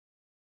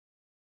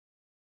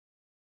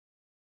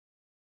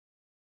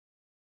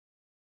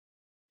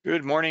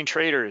Good morning,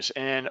 traders,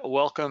 and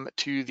welcome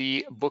to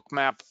the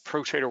Bookmap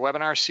Pro Trader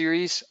webinar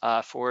series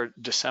for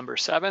December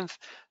 7th.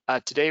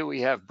 Today we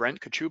have Brent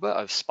Kochuba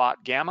of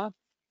Spot Gamma,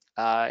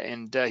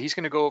 and he's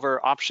going to go over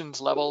options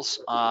levels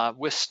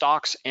with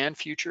stocks and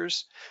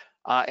futures.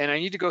 And I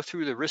need to go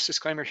through the risk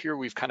disclaimer here.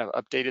 We've kind of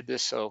updated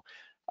this, so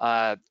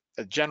a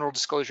general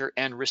disclosure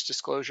and risk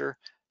disclosure.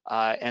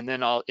 And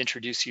then I'll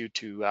introduce you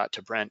to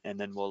Brent, and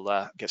then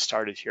we'll get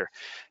started here.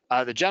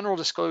 The general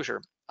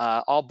disclosure.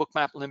 All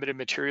Bookmap limited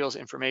materials,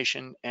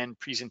 information, and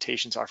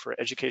presentations are for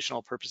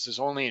educational purposes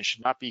only and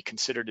should not be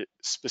considered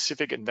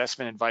specific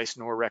investment advice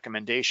nor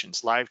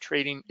recommendations. Live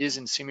trading is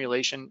in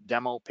simulation,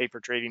 demo, paper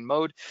trading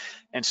mode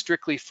and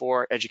strictly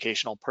for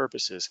educational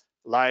purposes.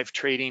 Live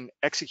trading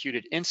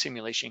executed in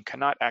simulation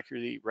cannot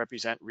accurately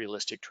represent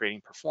realistic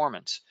trading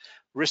performance.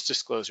 Risk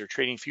disclosure: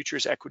 trading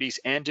futures,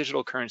 equities, and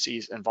digital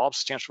currencies involves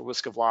substantial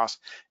risk of loss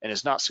and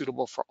is not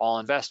suitable for all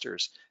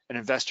investors. An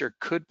investor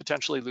could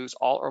potentially lose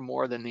all or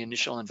more than the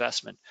initial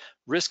investment.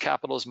 Risk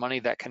capital is money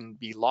that can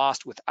be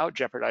lost without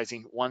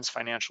jeopardizing one's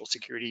financial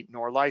security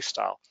nor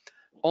lifestyle.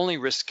 Only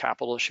risk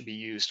capital should be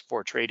used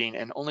for trading,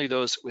 and only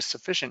those with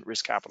sufficient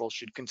risk capital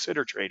should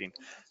consider trading.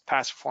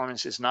 Past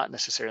performance is not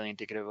necessarily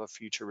indicative of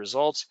future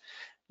results.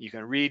 You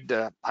can read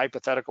the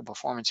hypothetical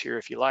performance here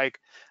if you like.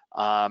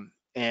 A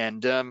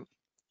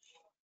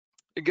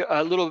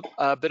little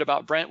bit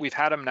about Brent. We've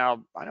had him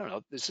now, I don't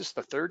know, is this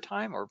the third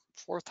time or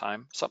fourth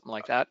time, something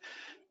like that?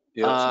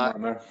 Yeah, somewhere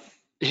in there.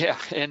 Yeah,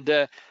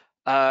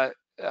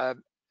 and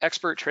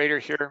expert trader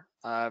here,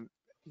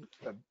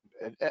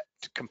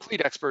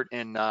 complete expert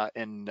in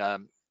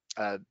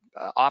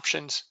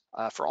options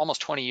for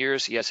almost 20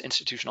 years. He has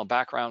institutional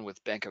background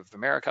with Bank of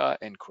America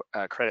and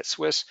Credit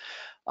Suisse,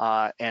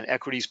 and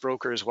equities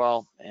broker as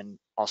well, and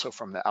also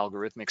from the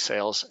algorithmic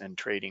sales and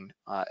trading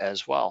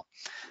as well.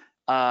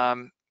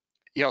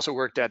 He also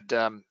worked at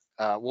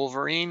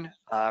Wolverine,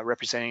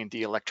 representing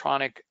the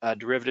electronic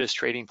derivatives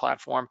trading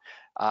platform,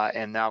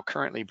 and now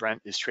currently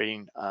Brent is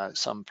trading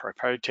some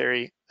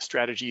proprietary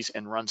strategies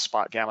and runs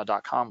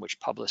spotgamma.com, which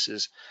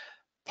publishes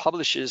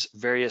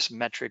various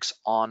metrics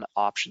on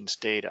options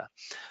data.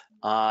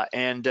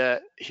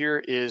 Here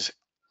is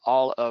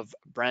all of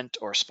Brent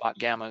or Spot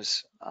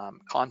Gamma's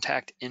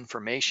contact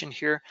information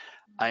here.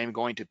 I am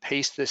going to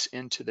paste this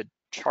into the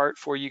chart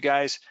for you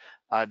guys.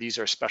 These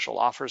are special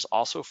offers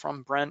also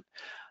from Brent.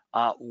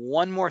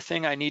 One more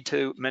thing I need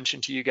to mention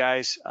to you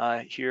guys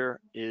here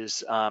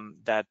is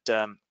that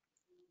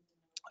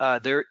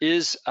there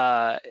is,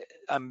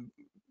 I'm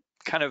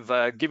kind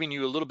of giving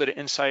you a little bit of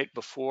insight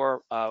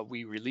before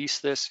we release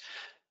this.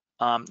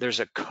 There's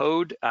a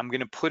code. I'm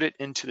going to put it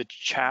into the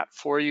chat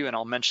for you, and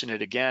I'll mention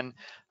it again.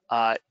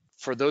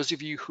 For those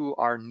of you who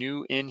are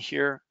new in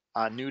here,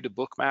 new to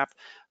Bookmap,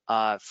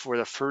 for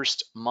the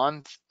first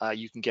month,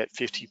 you can get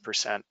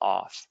 50%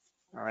 off.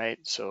 All right,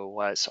 so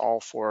it's all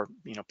for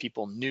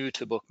people new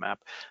to Bookmap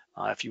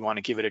if you want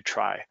to give it a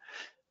try.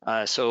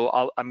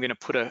 So I'm going to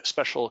put a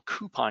special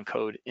coupon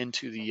code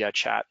into the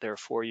chat there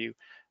for you,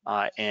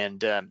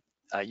 and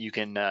you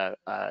can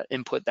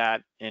input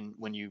that in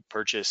when you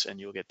purchase, and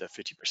you'll get the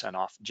 50%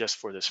 off just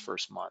for this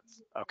first month.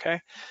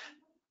 Okay.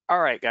 All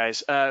right,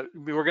 guys.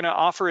 We're going to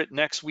offer it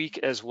next week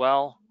as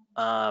well,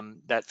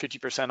 that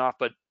 50% off,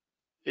 but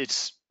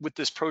it's with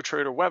this Pro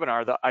Trader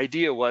webinar. The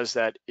idea was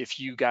that if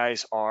you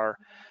guys are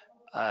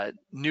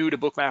new to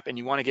Bookmap and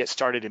you want to get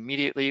started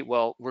immediately,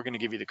 well, we're going to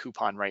give you the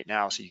coupon right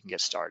now so you can get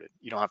started.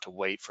 You don't have to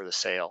wait for the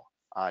sale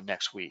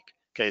next week.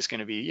 Okay, it's going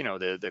to be,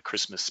 the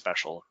Christmas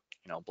special,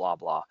 blah,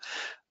 blah.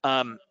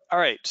 All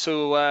right,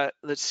 so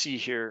let's see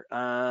here.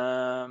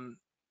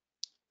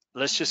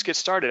 Let's just get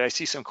started. I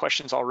see some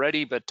questions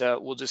already, but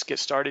we'll just get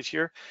started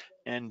here.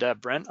 And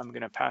Brent, I'm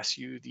going to pass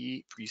you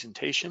the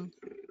presentation.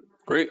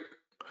 Great.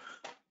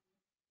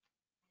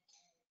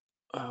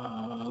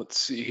 Let's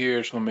see here.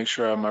 Just want to make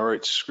sure I have my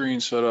right screen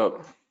set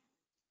up.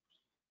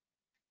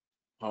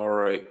 All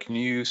right. Can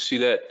you see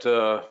that?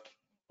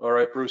 All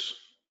right, Bruce?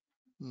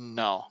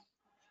 No.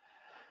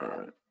 All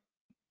right.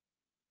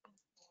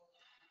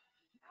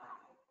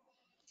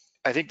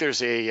 I think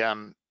there's a,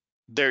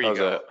 there you How's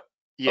go. that?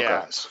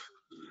 Yes.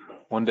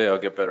 Okay. One day I'll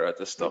get better at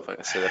this stuff. I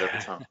can say that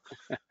every time.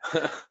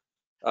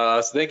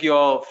 So thank you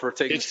all for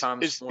taking the time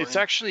this morning. It's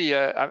actually,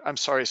 I'm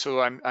sorry, so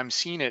I'm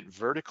seeing it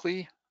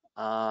vertically.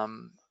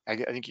 I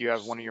think you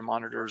have one of your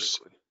monitors.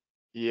 Vertically.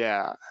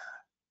 Yeah.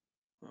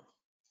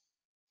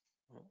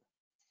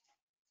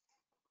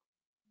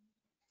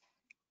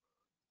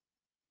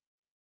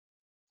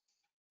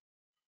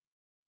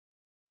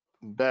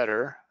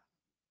 Better.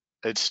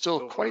 It's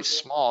still quite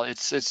small.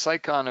 It's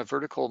like on a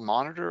vertical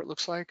monitor, it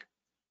looks like.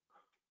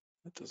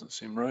 That doesn't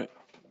seem right.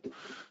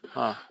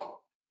 Huh.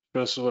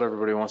 This is what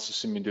everybody wants to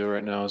see me do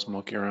right now, is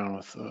monkey around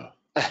with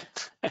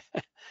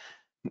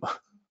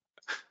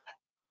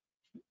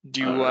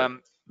Do you right.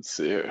 Let's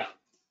see here.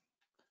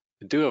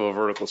 I do have a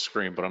vertical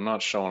screen, but I'm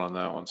not showing on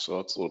that one, so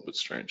that's a little bit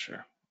strange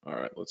here. All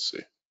right, let's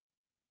see.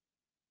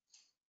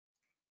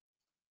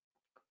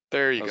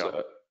 there you How's go.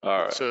 that?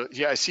 All right. So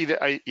yeah, I see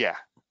that. Yeah.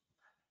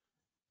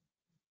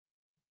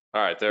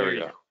 All right, there we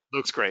go.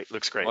 Looks great.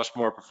 Looks great. Much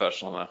more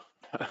professional now.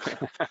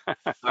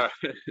 All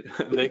right.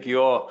 Thank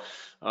you all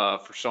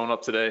for showing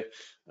up today.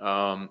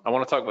 I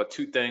want to talk about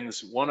two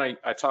things. One,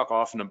 I talk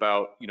often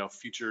about,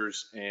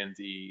 futures and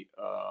the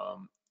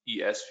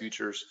ES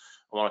futures.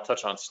 I want to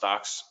touch on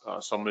stocks.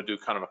 So I'm going to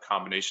do kind of a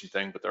combination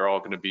thing, but they're all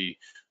going to be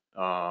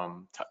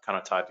kind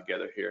of tied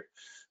together here.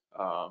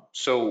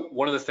 So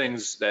one of the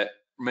things that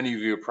many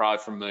of you are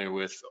probably familiar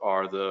with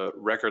are the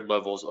record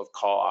levels of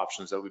call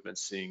options that we've been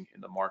seeing in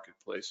the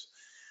marketplace.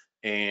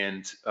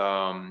 And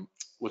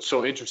what's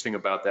so interesting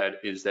about that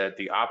is that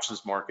the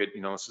options market,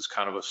 this is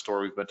kind of a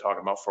story we've been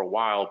talking about for a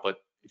while, but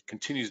it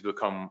continues to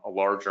become a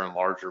larger and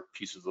larger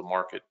piece of the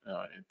market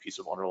and piece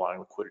of underlying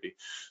liquidity.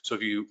 So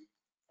if you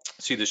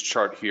see this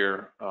chart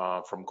here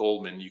from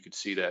Goldman, you can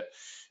see that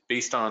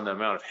based on the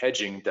amount of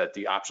hedging that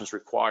the options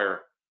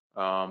require,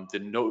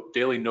 the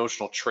daily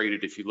notional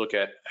traded, if you look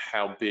at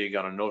how big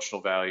on a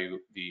notional value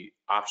the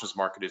options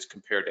market is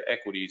compared to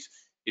equities,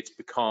 it's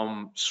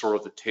become sort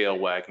of the tail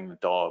wagging the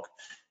dog.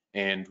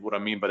 And what I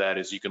mean by that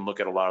is you can look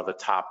at a lot of the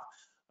top,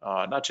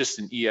 not just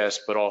in ES,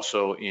 but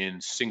also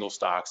in single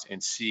stocks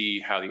and see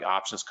how the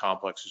options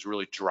complex is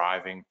really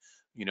driving,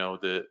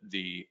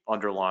 the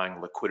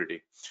underlying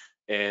liquidity.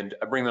 And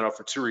I bring that up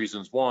for two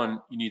reasons.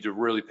 One, you need to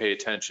really pay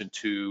attention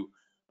to,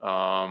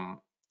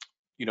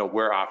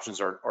 where options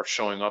are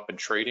showing up and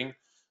trading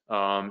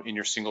in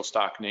your single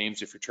stock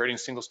names if you're trading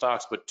single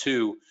stocks. But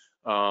two,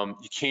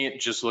 you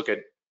can't just look at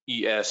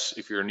ES.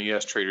 If you're an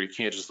ES trader, you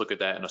can't just look at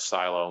that in a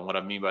silo. And what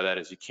I mean by that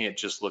is you can't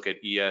just look at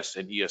ES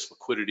and ES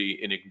liquidity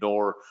and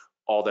ignore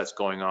all that's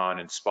going on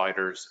in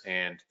spiders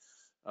and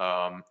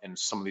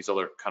some of these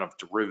other kind of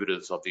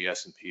derivatives of the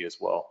S&P as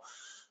well.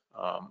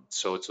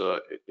 So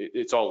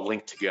it's all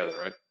linked together,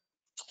 right?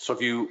 So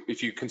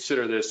if you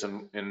consider this,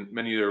 and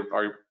many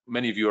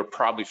of you are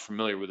probably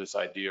familiar with this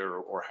idea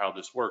or how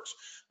this works,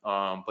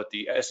 but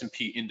the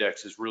S&P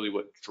index is really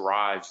what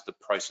drives the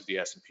price of the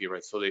S&P,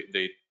 right? So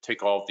they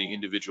take all of the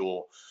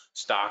individual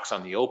stocks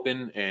on the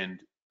open and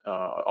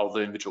all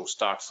the individual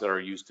stocks that are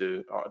used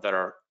to that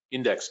are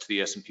indexed to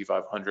the S&P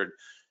 500,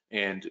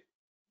 and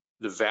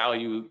the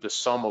value, the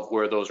sum of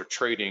where those are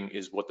trading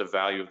is what the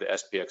value of the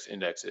SPX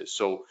index is.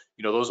 So,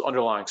 those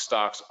underlying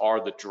stocks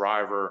are the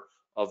driver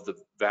of the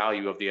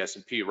value of the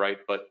S&P, right?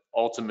 But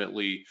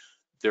ultimately,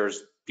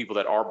 there's people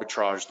that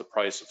arbitrage the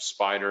price of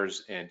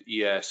spiders and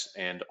ES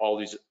and all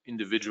these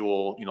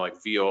individual, like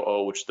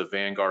VOO, which is the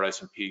Vanguard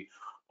S&P.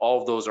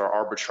 All of those are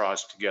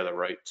arbitraged together,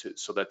 right?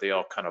 So that they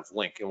all kind of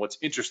link. And what's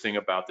interesting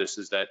about this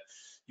is that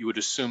you would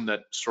assume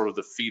that sort of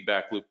the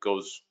feedback loop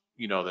goes,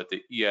 that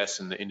the ES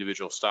and the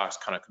individual stocks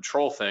kind of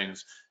control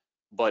things.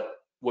 But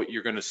what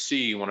you're going to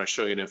see when I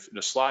show you in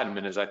a slide in a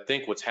minute is I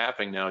think what's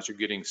happening now is you're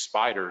getting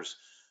spiders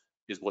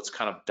is what's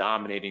kind of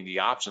dominating the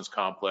options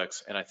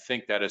complex. And I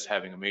think that is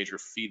having a major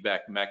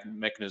feedback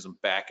mechanism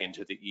back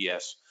into the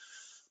ES.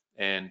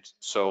 And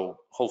so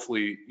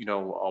hopefully,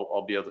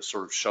 I'll be able to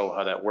sort of show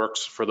how that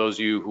works. For those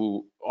of you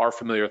who are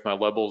familiar with my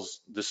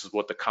levels, this is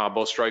what the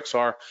combo strikes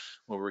are,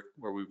 where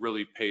we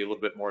really pay a little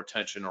bit more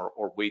attention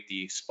or weight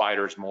the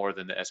spiders more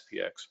than the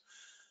SPX.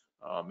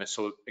 And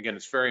so again,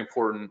 it's very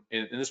important,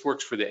 and this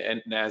works for the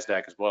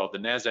NASDAQ as well. The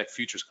NASDAQ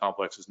futures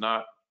complex is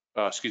not, the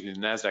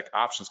NASDAQ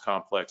options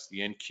complex, the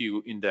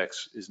NQ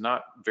index is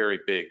not very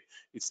big.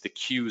 It's the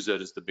Qs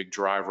that is the big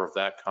driver of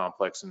that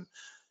complex. And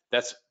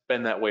that's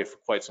been that way for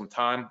quite some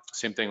time.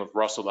 Same thing with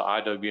Russell. The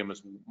IWM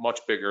is much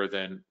bigger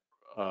than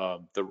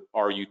the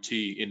RUT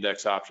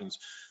index options.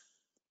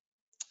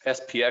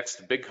 SPX,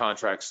 the big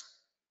contracts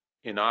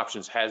in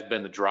options, has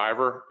been the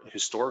driver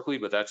historically,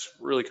 but that's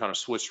really kind of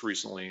switched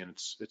recently, and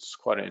it's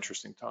quite an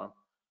interesting time.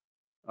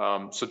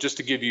 So just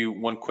to give you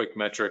one quick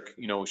metric,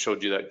 we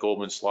showed you that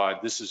Goldman slide.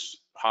 This is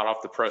hot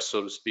off the press,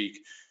 so to speak.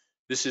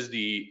 This is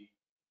the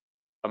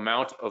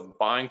amount of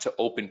buying to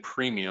open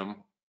premium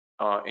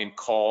in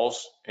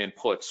calls and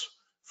puts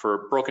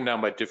for broken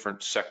down by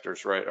different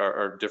sectors, right,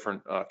 or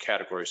different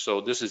categories.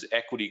 So this is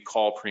equity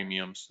call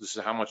premiums. This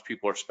is how much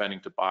people are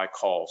spending to buy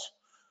calls.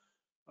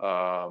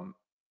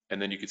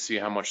 And then you can see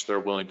how much they're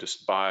willing to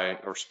buy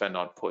or spend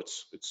on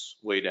puts. It's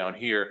way down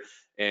here.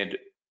 And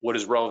what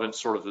is relevant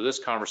sort of to this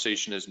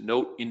conversation is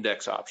note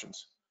index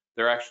options.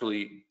 They're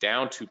actually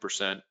down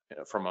 2%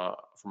 from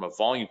a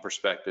volume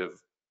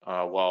perspective,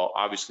 while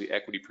obviously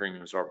equity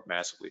premiums are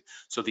massively.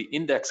 So the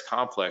index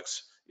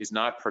complex is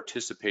not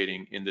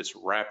participating in this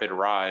rapid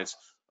rise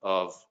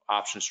of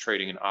options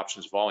trading and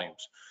options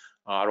volumes.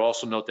 I'd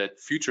also note that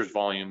futures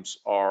volumes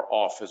are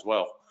off as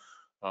well.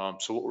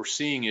 So what we're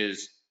seeing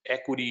is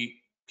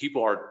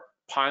people are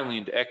piling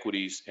into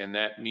equities, and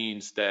that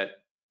means that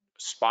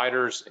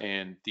spiders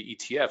and the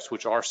ETFs,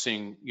 which are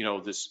seeing,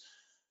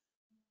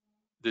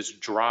 this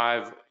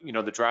drive,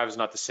 the drive is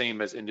not the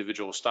same as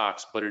individual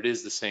stocks, but it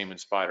is the same in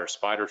spiders.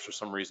 Spiders, for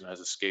some reason, has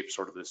escaped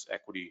sort of this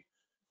equity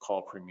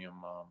call premium,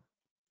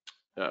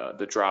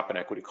 the drop in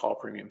equity call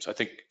premiums. I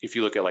think if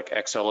you look at like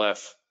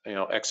XLF,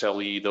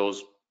 XLE,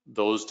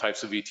 those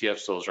types of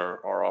ETFs, those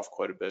are off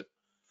quite a bit.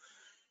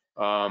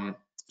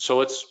 So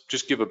let's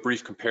just give a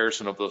brief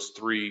comparison of those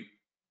three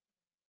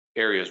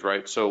areas,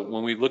 right? So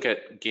when we look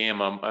at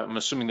gamma, I'm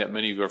assuming that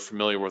many of you are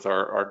familiar with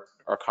our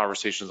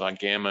conversations on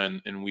gamma,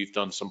 and we've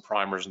done some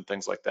primers and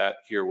things like that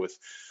here with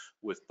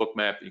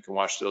Bookmap. You can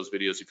watch those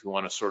videos if you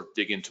want to sort of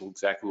dig into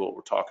exactly what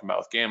we're talking about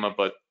with gamma.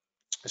 But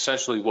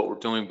essentially what we're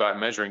doing by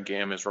measuring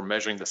gamma is we're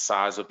measuring the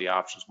size of the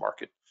options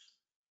market.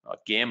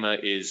 Gamma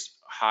is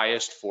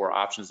highest for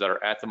options that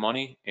are at the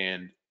money,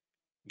 and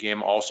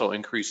gamma also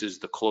increases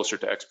the closer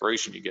to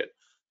expiration you get.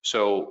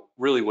 So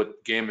really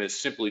what gamma is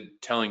simply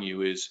telling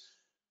you is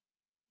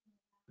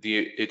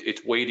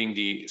it's weighting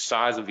the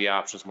size of the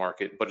options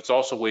market, but it's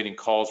also weighting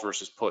calls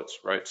versus puts,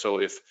 right? So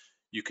if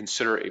you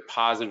consider a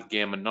positive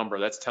gamma number,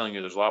 that's telling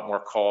you there's a lot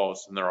more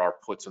calls than there are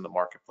puts in the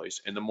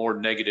marketplace. And the more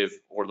negative,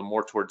 or the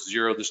more towards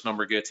zero this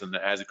number gets, and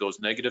as it goes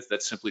negative,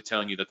 that's simply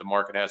telling you that the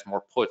market has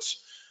more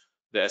puts,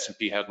 the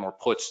S&P has more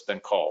puts than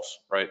calls,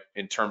 right?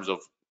 In terms of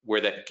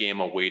where that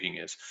gamma weighting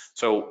is.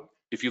 So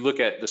if you look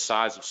at the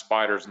size of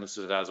spiders, and this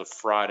is as of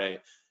Friday,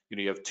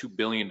 you have $2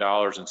 billion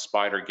in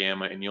spider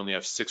gamma, and you only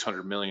have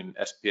 600 million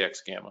SPX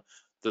gamma.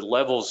 The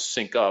levels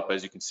sync up,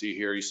 as you can see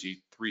here. You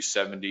see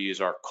 370 is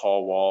our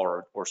call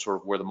wall, or sort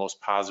of where the most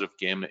positive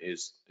gamma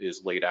is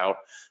laid out,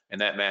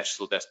 and that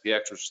matches with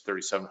SPX, which is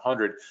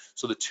 3,700.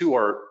 So the two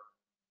are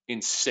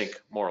in sync,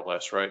 more or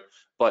less, right?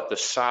 But the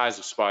size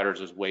of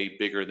spiders is way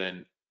bigger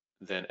than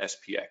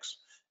SPX.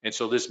 And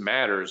so this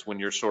matters when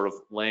you're sort of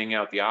laying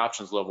out the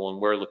options level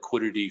and where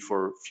liquidity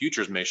for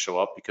futures may show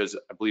up, because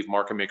I believe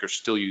market makers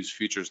still use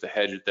futures to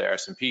hedge their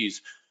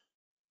S&Ps.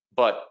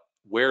 But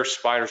where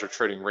spiders are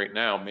trading right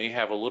now may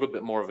have a little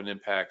bit more of an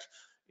impact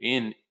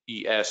in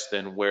ES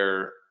than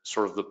where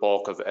sort of the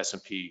bulk of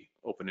S&P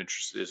open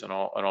interest is. And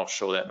I'll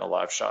show that in a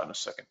live shot in a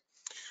second.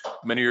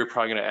 Many of you are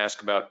probably going to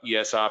ask about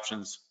ES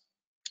options.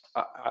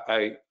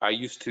 I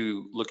used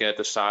to look at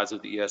the size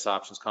of the ES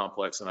options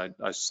complex, and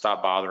I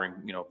stopped bothering,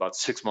 about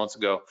 6 months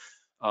ago.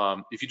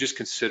 If you just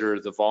consider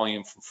the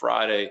volume from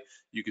Friday,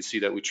 you can see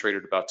that we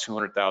traded about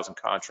 200,000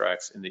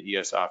 contracts in the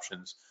ES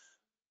options.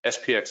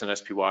 SPX and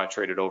SPY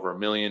traded over 1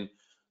 million.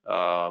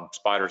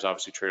 Spiders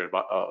obviously traded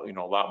about,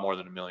 a lot more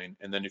than 1 million.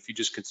 And then if you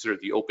just consider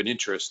the open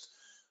interest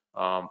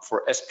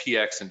for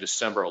SPX in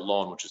December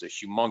alone, which is a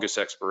humongous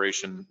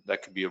expiration,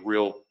 that could be a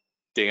real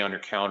day on your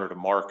calendar to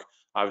mark.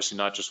 Obviously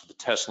not just with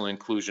the Tesla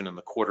inclusion and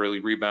the quarterly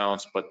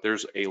rebounds, but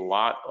there's a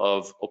lot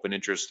of open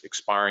interest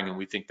expiring, and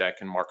we think that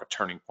can mark a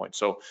turning point.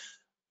 So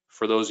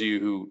for those of you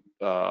who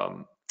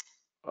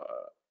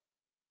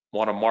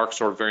want to mark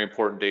sort of very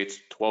important dates,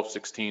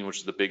 12/16, which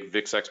is the big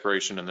VIX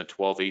expiration, and then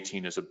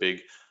 12/18 is a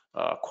big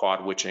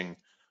quad witching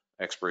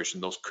expiration.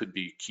 Those could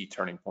be key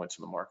turning points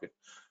in the market.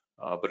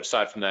 But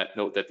aside from that,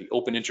 note that the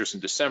open interest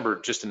in December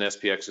just in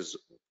SPX is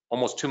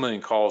almost 2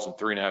 million calls and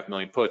 3.5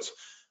 million puts.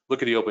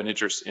 Look at the open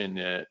interest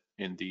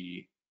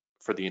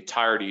for the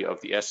entirety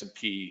of the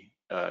S&P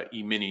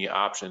E-mini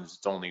options.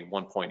 It's only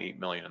 1.8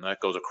 million, and that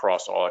goes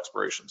across all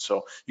expirations.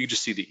 So you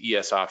just see the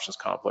ES options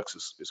complex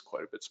is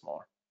quite a bit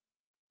smaller.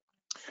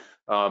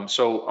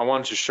 So I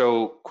wanted to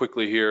show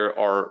quickly here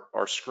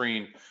our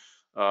screen,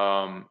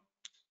 and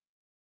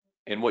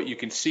what you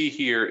can see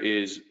here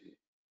is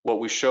what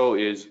we show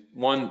is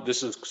one.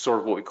 This is sort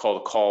of what we call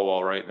the call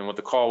wall, right? And what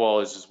the call wall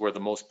is where the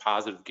most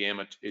positive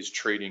gamma is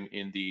trading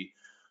in the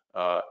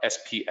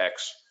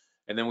SPX.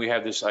 And then we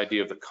have this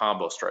idea of the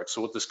combo strike.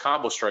 So what this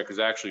combo strike is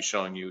actually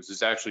showing you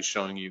is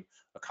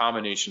a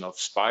combination of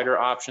spider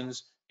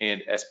options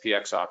and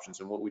SPX options.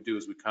 And what we do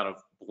is we kind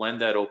of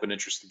blend that open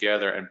interest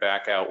together and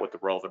back out what the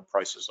relevant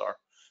prices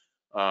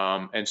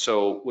are. And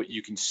so what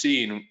you can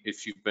see, and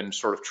if you've been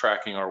sort of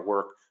tracking our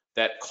work,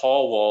 that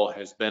call wall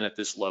has been at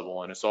this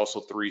level, and it's also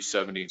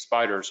 370 in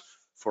spiders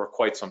for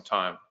quite some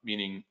time,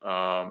 meaning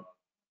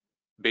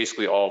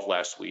basically all of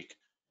last week.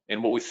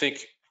 And what we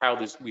think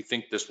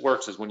this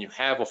works is when you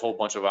have a whole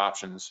bunch of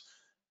options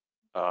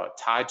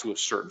tied to a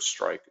certain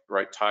strike,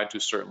 right, tied to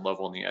a certain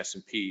level in the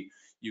S&P,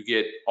 you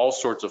get all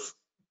sorts of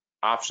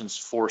options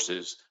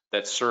forces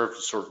that serve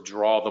to sort of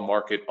draw the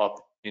market up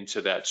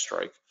into that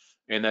strike.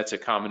 And that's a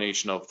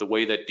combination of the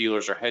way that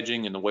dealers are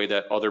hedging and the way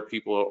that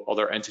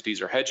other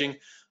entities are hedging,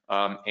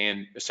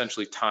 and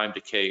essentially time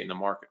decay in the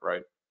market,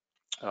 right?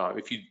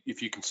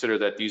 If you consider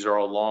that these are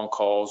all long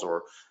calls,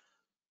 or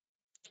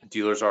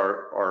dealers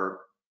are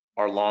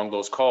long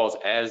those calls,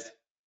 as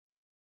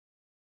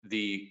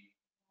the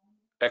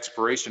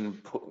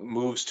expiration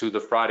moves to the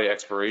Friday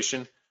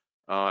expiration,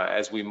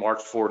 as we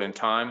march forward in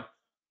time,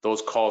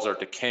 those calls are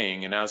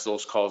decaying, and as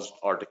those calls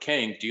are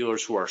decaying,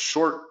 dealers who are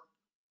short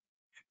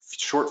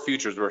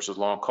futures versus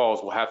long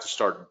calls will have to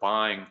start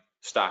buying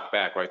stock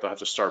back, right? They'll have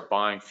to start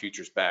buying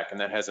futures back, and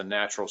that has a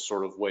natural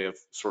sort of way of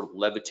sort of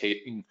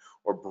levitating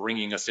or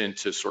bringing us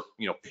into sort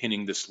of,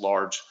 pinning this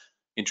large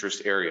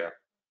interest area.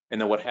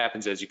 And then what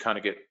happens as you kind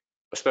of get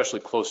especially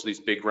close to these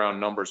big round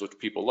numbers, which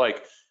people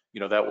like,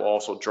 that will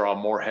also draw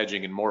more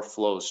hedging and more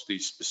flows to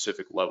these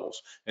specific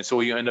levels. And so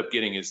what you end up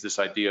getting is this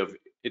idea of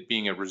it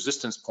being a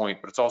resistance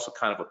point, but it's also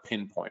kind of a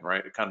pinpoint,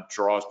 right? It kind of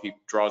draws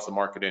the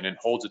market in and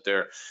holds it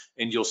there.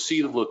 And you'll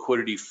see the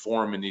liquidity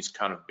form in these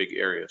kind of big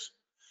areas.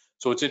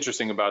 So what's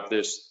interesting about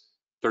this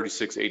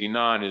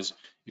 36.89 is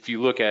if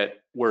you look at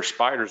where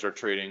spiders are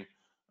trading,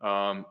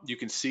 you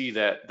can see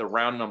that the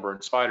round number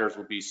in spiders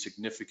will be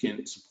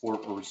significant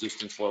support or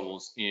resistance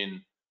levels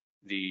in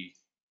the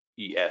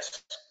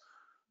ES.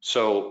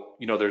 So,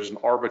 you know, there's an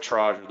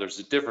arbitrage, there's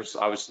a difference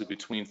obviously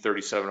between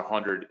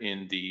 3,700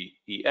 in the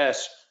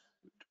ES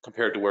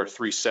compared to where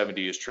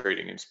 370 is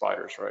trading in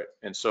spiders, right?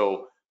 And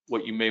so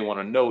what you may want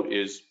to note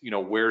is, you know,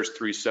 where's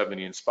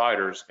 370 in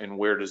spiders and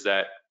where does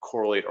that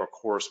correlate or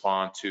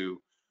correspond to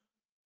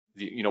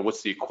the, you know,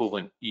 what's the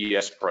equivalent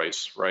ES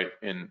price, right?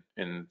 And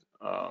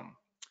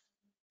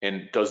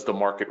does the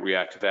market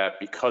react to that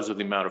because of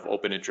the amount of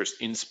open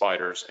interest in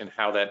spiders and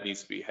how that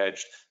needs to be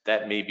hedged?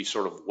 That may be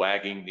sort of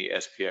wagging the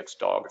SPX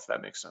dog, if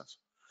that makes sense.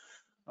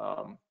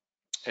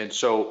 And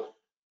so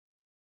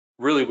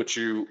really what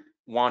you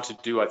want to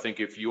do, I think,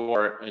 if you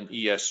are an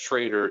ES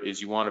trader, is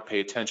you want to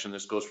pay attention.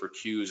 This goes for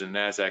Qs and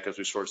NASDAQ, as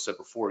we sort of said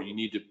before. You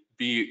need to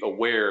be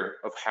aware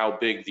of how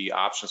big the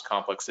options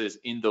complex is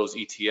in those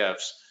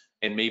ETFs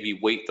and maybe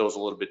weight those a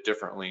little bit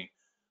differently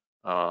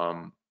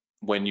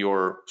when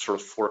you're sort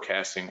of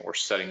forecasting or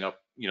setting up,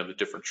 you know, the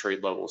different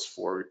trade levels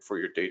for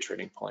your day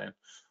trading plan.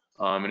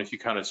 And if you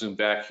kind of zoom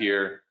back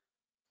here,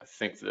 I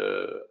think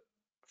I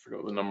forget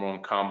what the number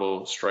one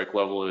combo strike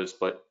level is,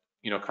 but,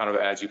 you know, kind of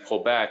as you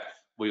pull back,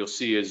 what you'll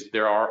see is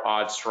there are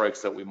odd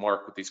strikes that we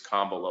mark with these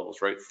combo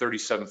levels, right?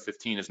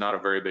 37.15 is not a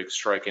very big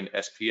strike in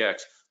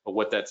SPX, but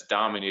what that's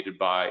dominated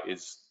by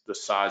is the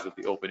size of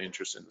the open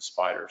interest in the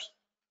spiders.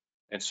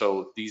 And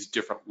so these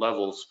different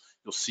levels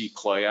you'll see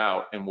play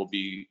out and will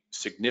be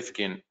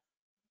significant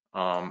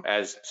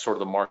as sort of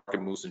the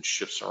market moves and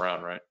shifts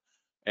around, right?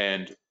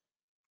 And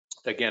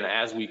again,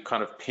 as we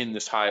kind of pin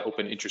this high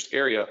open interest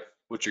area,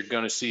 what you're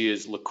going to see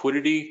is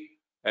liquidity,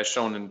 as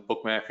shown in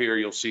Bookmap here.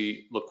 You'll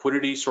see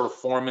liquidity sort of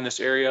form in this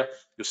area.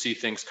 You'll see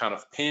things kind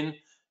of pin.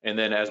 And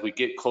then as we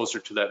get closer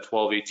to that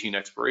 12/18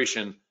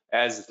 expiration,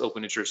 as the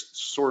open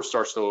interest sort of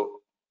starts to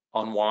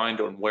unwind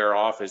and wear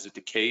off as it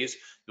decays,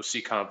 you'll see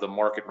kind of the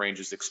market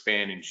ranges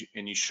expand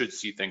and you should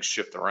see things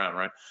shift around,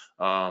 right?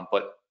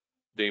 But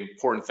the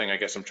important thing I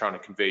guess I'm trying to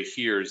convey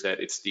here is that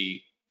it's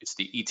the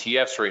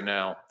ETFs right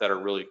now that are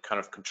really kind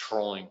of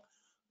controlling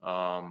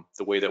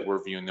the way that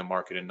we're viewing the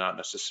market and not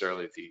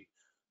necessarily the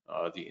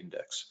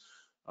index.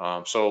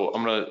 So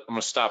I'm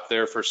gonna stop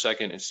there for a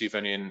second and see if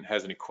anyone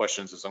has any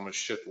questions, as I'm gonna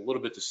shift a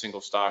little bit to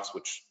single stocks,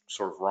 which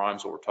sort of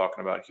rhymes what we're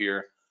talking about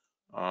here.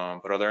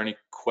 But are there any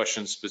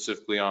questions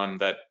specifically on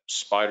that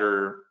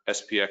spider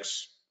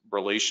SPX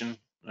relation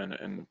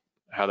and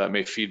how that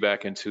may feed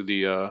back into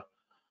the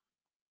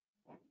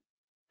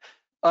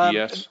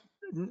ES?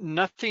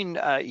 Nothing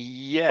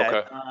yet,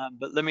 Okay.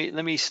 but let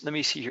me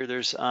see here.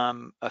 There's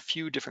a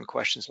few different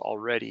questions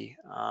already.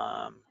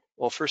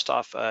 Well, first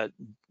off,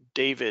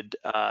 David,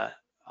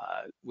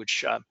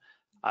 which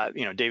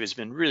you know, David's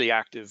been really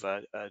active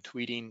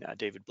tweeting.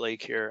 David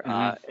Blake here,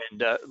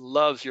 and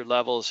loves your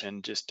levels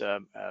and just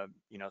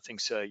you know,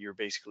 thinks you're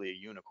basically a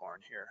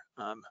unicorn here.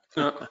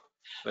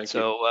 Thank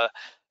so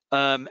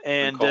you.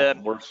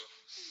 and Worse.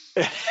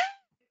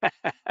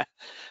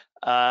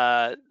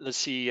 let's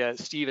see,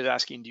 Steve is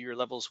asking, do your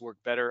levels work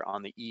better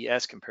on the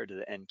ES compared to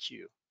the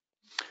NQ?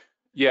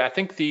 Yeah, I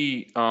think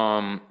the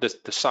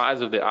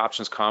size of the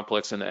options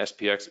complex in the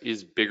SPX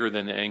is bigger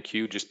than the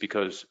NQ, just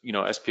because, you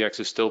know, SPX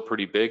is still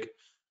pretty big.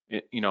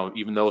 You know,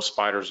 even though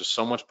spiders are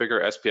so much bigger,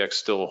 SPX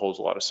still holds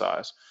a lot of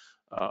size.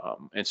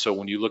 And so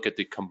when you look at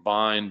the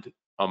combined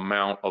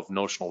amount of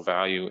notional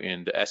value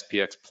in the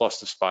SPX plus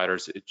the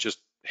spiders, it just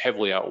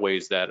heavily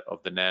outweighs that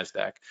of the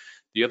NASDAQ.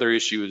 The other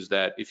issue is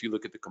that if you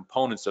look at the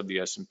components of the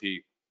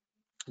S&P,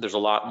 there's a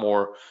lot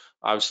more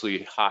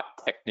obviously hot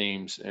tech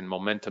names and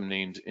momentum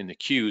names in the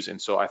Qs.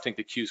 And so I think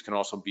the Qs can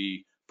also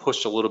be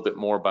pushed a little bit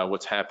more by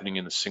what's happening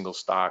in the single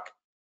stock,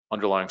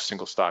 underlying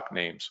single stock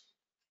names.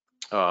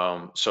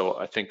 So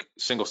I think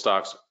single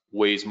stocks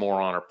weighs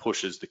more on or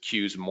pushes the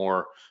Qs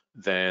more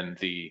than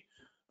the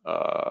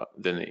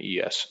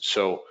ES.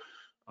 So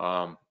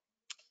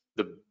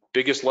the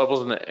biggest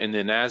levels in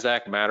the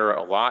NASDAQ matter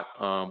a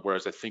lot,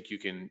 whereas I think you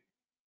can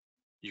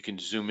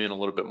zoom in a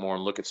little bit more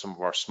and look at some of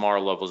our smaller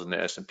levels in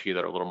the S&P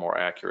that are a little more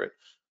accurate.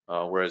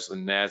 Whereas the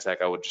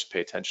NASDAQ, I would just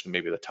pay attention to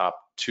maybe the top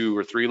 2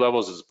 or 3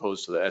 levels as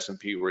opposed to the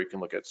S&P, where you can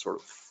look at sort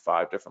of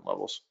 5 different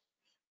levels.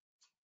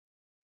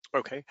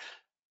 Okay.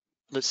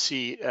 Let's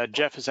see,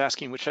 Jeff is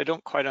asking, which I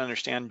don't quite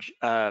understand,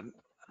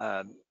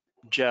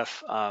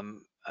 Jeff,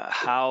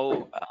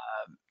 how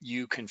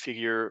you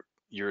configure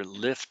your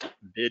lift,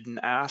 bid,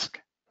 and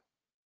ask.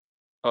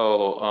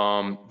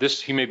 Oh,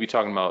 he may be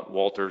talking about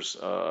Walter's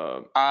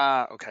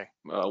Okay.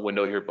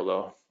 window here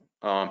below.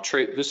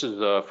 This is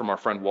from our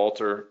friend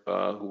Walter,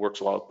 who works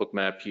a lot with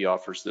Bookmap. He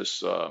offers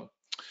this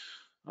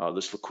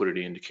this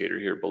liquidity indicator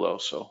here below.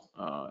 So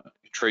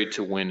trade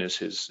to win is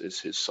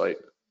his site.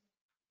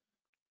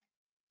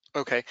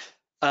 Okay.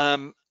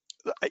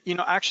 You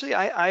know, actually,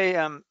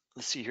 I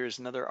let's see. Here's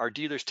another. Are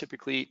dealers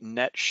typically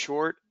net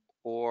short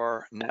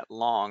or net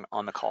long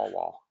on the call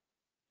wall?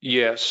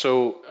 Yeah,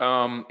 so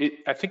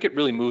I think it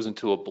really moves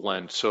into a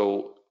blend.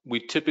 So we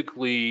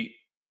typically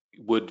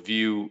would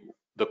view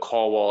the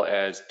call wall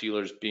as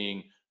dealers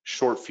being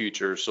short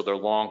futures, so they're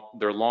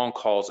long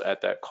calls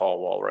at that call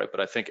wall, right? But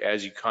I think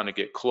as you kind of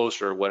get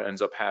closer, what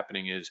ends up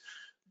happening is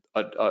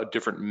a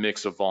different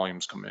mix of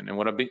volumes come in. And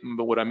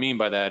what I mean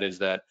by that is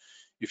that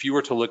if you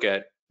were to look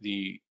at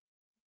the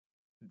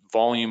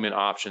volume in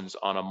options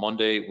on a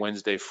Monday,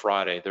 Wednesday,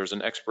 Friday, there's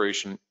an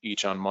expiration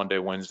each on Monday,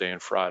 Wednesday,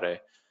 and Friday.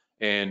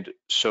 And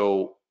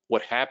so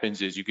what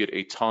happens is you get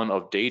a ton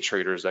of day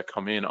traders that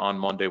come in on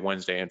Monday,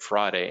 Wednesday, and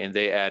Friday, and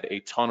they add a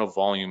ton of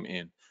volume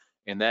in.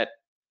 And that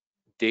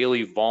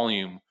daily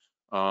volume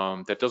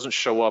that doesn't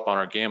show up on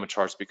our gamma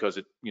charts because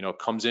it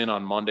comes in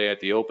on Monday at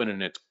the open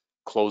and it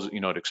closes,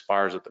 it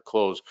expires at the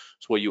close.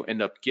 So what you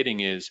end up getting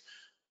is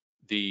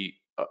the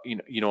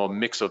a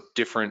mix of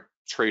different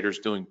traders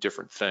doing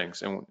different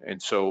things,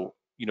 and so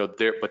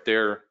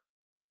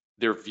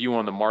their view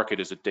on the market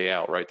is a day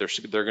out, right?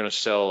 They're going to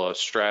sell a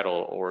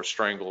straddle or a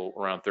strangle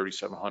around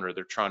 3,700.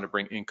 They're trying to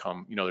bring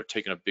income. They're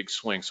taking a big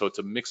swing. So it's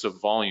a mix of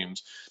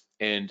volumes,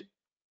 and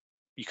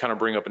you kind of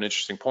bring up an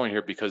interesting point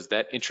here because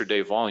that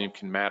intraday volume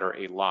can matter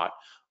a lot.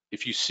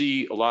 If you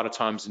see a lot of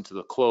times into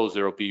the close,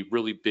 there will be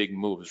really big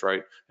moves,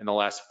 right? In the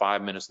last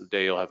 5 minutes of the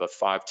day, you'll have a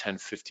 5, 10,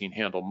 15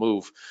 handle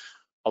move.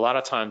 A lot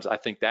of times I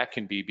think that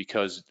can be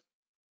because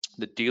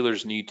the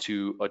dealers need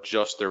to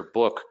adjust their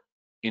book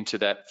into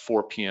that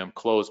 4 p.m.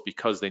 close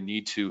because they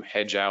need to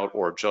hedge out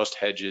or adjust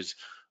hedges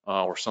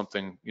or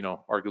something,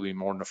 arguably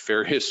more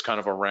nefarious kind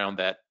of around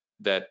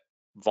that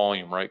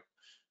volume, right?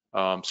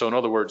 So in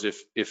other words,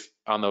 if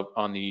on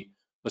the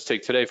let's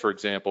take today for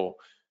example,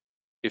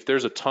 if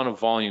there's a ton of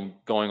volume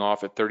going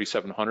off at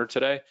 3,700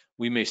 today,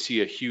 we may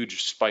see a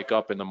huge spike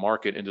up in the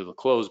market into the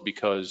close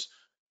because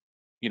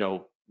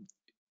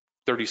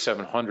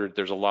 3,700,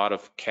 there's a lot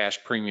of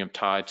cash premium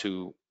tied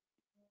to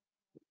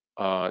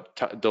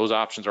those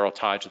options are all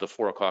tied to the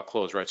 4 o'clock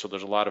close, right? So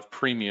there's a lot of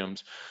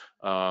premiums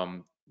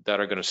that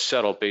are going to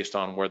settle based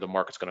on where the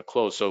market's going to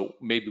close. So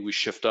maybe we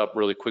shift up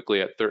really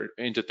quickly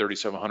into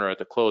 3,700 at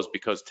the close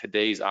because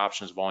today's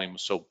options volume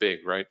is so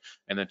big, right?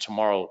 And then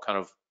tomorrow we'll kind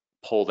of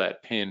pull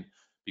that pin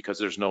because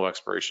there's no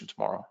expiration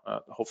tomorrow.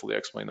 Hopefully I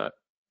explained that,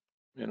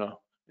 in a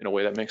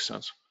way that makes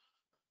sense.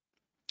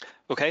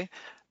 Okay.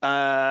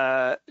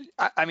 I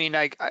mean,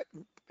 I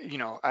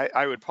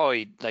would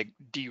probably like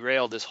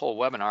derail this whole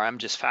webinar. I'm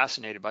just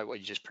fascinated by what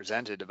you just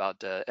presented about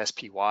the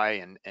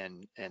SPY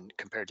and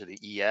compared to the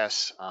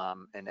ES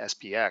and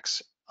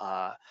SPX.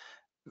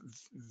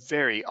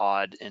 Very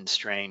odd and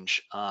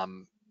strange. I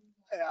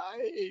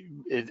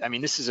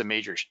mean, this is a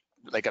major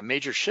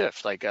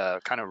shift, like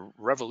a kind of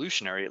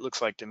revolutionary. It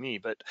looks like to me,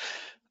 but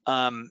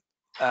um,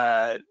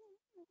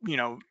 you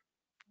know,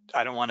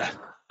 I don't want to.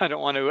 I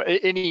don't want to.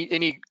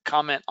 Any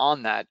comment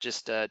on that,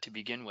 just to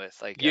begin with,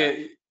 like.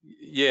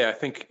 Yeah, I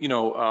think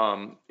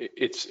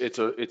it's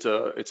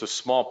a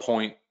small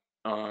point,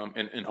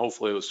 and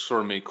hopefully it was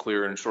sort of made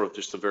clear in sort of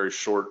just a very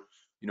short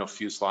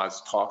few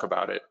slides to talk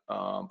about it.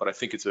 But I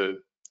think it's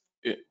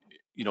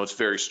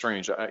very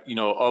strange.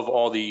 Of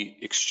all the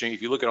exchange,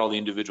 if you look at all the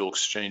individual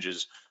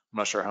exchanges, I'm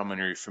not sure how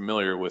many are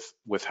familiar with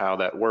how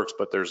that works,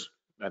 but I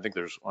don't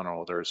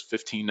know, there's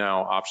 15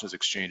 now options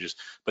exchanges,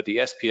 but the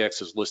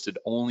SPX is listed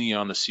only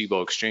on the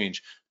CBOE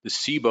exchange. The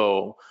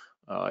CBOE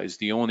is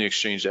the only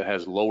exchange that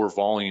has lower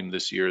volume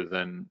this year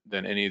than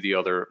any of the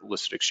other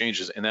listed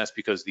exchanges, and that's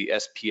because the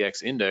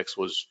SPX index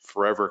was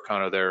forever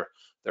kind of their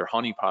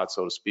honeypot,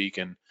 so to speak,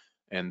 and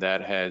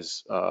that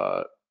has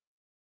the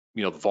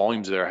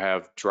volumes there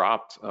have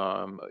dropped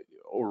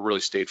or really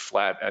stayed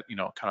flat at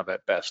kind of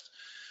at best.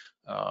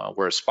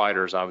 Whereas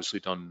Spider's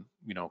obviously done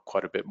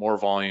quite a bit more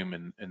volume,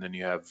 and then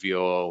you have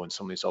VOO and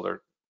some of these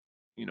other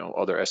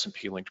other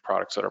S&P linked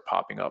products that are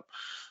popping up,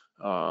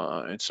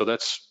 and so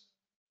it's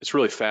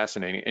really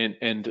fascinating,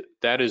 and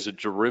that is a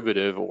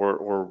derivative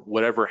or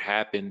whatever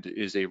happened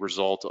is a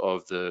result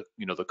of the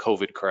the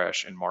COVID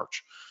crash in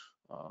March.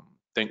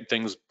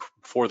 Things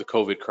before the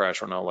COVID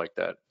crash are not like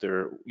that.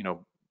 They're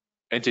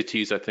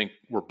entities I think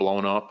were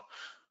blown up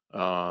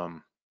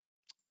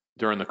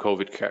during the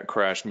COVID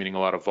crash, meaning a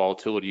lot of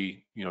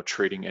volatility,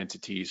 trading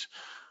entities.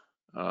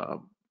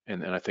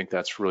 And I think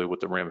that's really what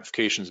the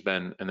ramifications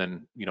been. And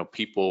then,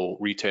 people,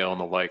 retail and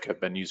the like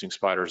have been using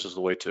spiders as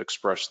a way to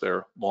express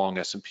their long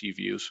S&P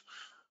views.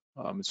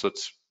 So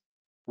it's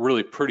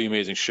really pretty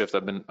amazing shift.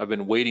 I've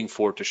been waiting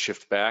for it to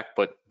shift back,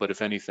 but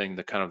if anything,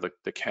 the kind of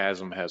the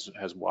chasm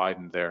has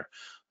widened there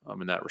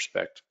in that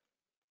respect.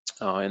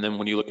 And then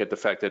when you look at the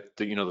fact that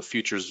the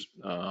futures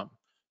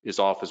is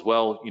off as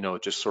well,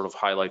 it just sort of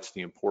highlights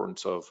the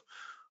importance of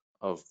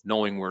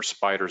knowing where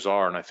spiders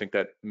are. And I think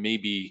that may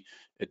be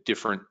a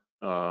different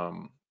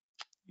way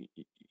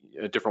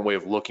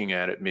of looking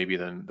at it maybe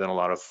than a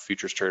lot of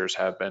futures traders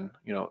have been,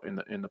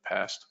 in the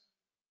past.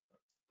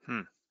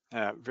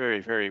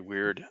 Very, very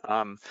weird.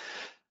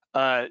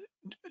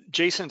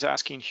 Jason's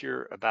asking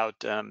here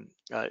about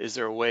is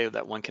there a way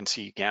that one can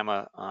see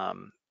gamma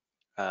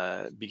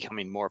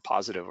becoming more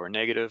positive or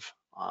negative,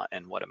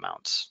 and what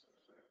amounts?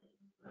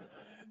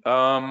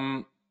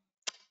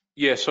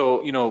 Yeah,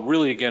 so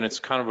really again, it's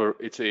kind of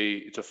it's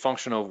a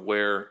function of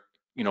where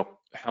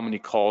how many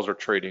calls are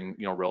trading,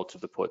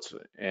 relative to puts.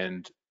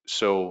 And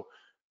so,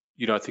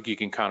 I think you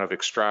can kind of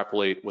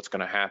extrapolate what's going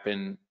to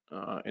happen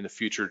in the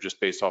future just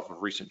based off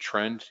of recent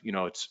trend.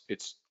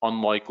 It's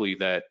unlikely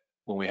that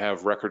when we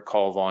have record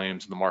call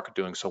volumes in the market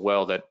doing so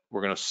well that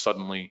we're going to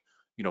suddenly,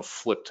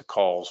 flip to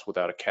calls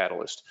without a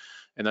catalyst.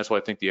 And that's why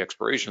I think the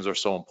expirations are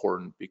so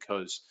important,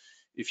 because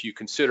if you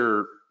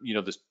consider,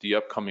 the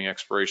upcoming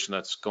expiration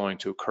that's going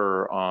to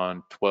occur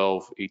on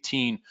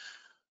 12/18,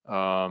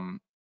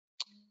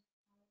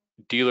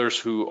 dealers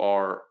who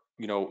are,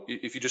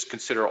 if you just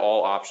consider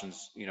all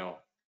options,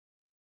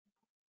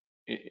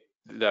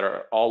 that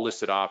are all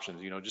listed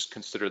options, just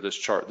consider this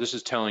chart. This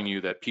is telling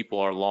you that people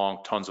are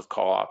long tons of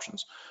call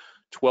options.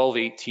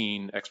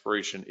 12/18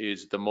 expiration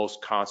is the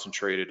most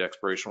concentrated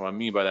expiration. What I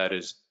mean by that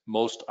is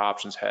most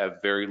options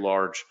have very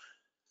large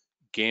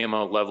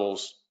gamma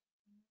levels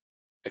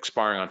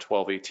expiring on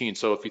 12/18.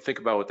 So if you think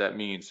about what that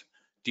means,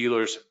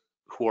 dealers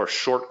who are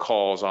short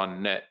calls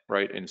on net,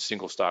 right, in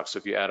single stocks. So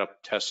if you add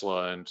up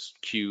Tesla and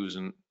Qs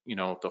and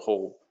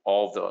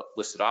all the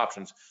listed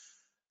options,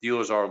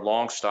 dealers are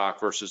long stock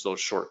versus those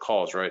short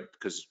calls, right?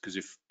 Because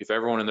if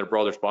everyone and their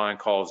brother's buying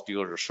calls,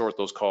 dealers are short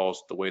those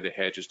calls. The way they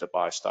hedge is to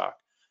buy stock.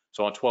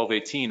 So on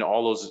 12/18,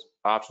 all those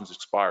options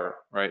expire,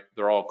 right?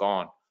 They're all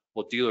gone.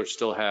 Well, dealers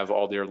still have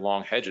all their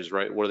long hedges,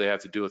 right? What do they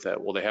have to do with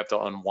that? Well, they have to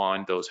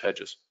unwind those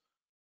hedges.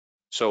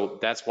 So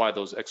that's why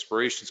those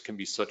expirations can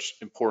be such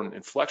important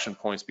inflection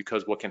points,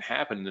 because what can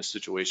happen in this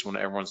situation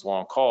when everyone's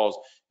long calls,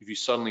 if you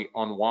suddenly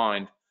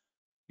unwind,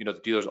 the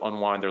dealers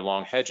unwind their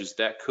long hedges,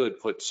 that could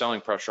put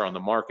selling pressure on the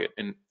market.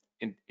 And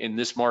in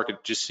this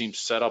market just seems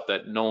set up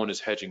that no one is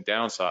hedging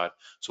downside.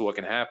 So what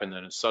can happen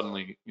then is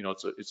suddenly,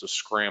 it's a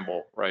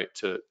scramble, right,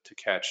 to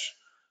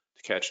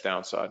catch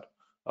downside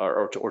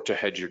or to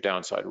hedge your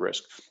downside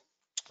risk.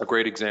 A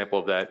great example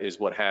of that is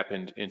what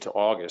happened into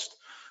August.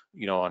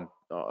 On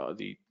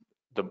the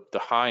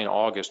high in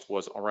August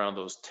was around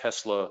those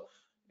Tesla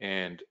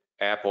and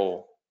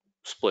Apple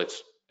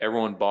splits.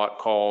 Everyone bought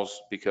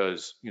calls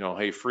because,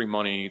 hey, free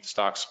money,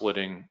 stock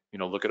splitting,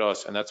 look at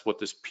us. And that's what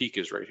this peak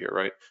is right here,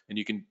 right? And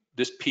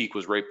this peak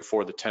was right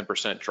before the 10%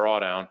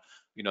 drawdown,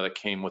 that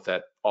came with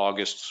that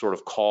August sort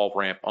of call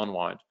ramp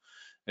unwind.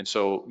 And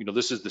so,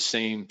 this is the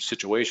same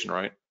situation,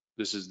 right?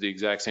 This is the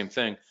exact same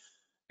thing.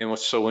 And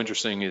what's so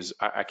interesting is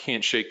I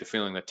can't shake the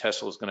feeling that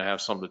Tesla is going to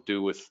have something to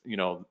do with,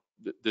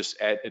 this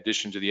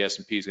addition to the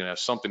S&P is going to have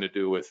something to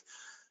do with,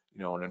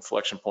 an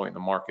inflection point in the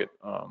market.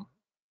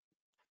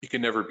 You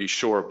can never be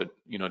sure, but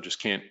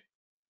just can't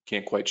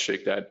quite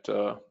shake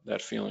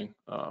that feeling.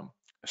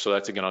 So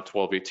that's again on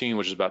 12/18,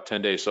 which is about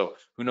 10 days. So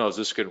who knows?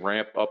 This could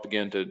ramp up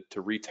again to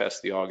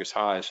retest the August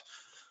highs.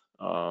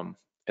 And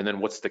then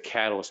what's the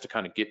catalyst to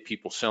kind of get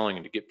people selling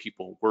and to get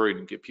people worried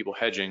and get people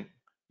hedging?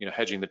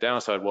 Hedging the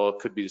downside. Well, it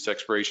could be this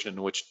expiration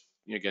in which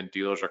again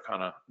dealers are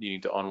kind of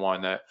needing to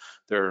unwind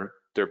their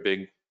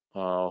big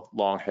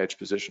long hedge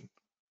position.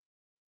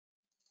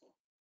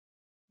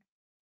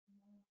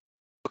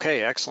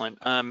 Okay, excellent.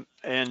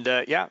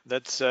 Yeah,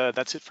 that's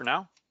it for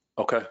now.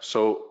 Okay,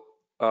 so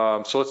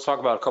let's talk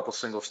about a couple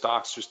single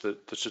stocks just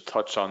to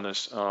touch on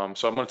this. So I'm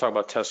going to talk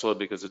about Tesla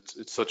because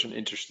it's such an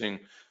interesting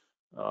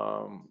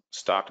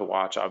stock to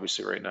watch,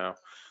 obviously, right now.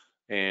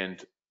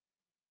 And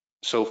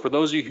so for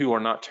those of you who are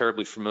not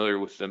terribly familiar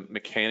with the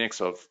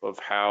mechanics of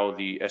how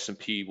the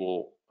S&P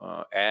will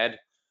add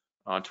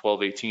on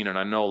 12/18, and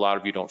I know a lot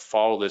of you don't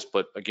follow this,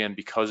 but again,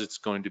 because it's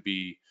going to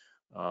be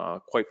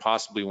quite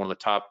possibly one of the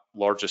top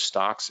largest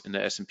stocks in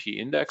the S&P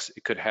index,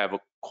 it could have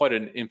quite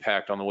an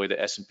impact on the way the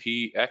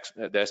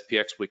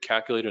SPX will be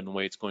calculated and the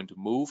way it's going to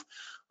move,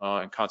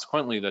 and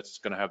consequently, that's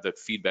going to have that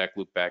feedback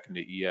loop back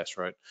into ES,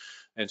 right?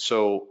 And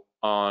so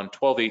on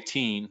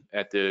 12/18,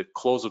 at the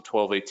close of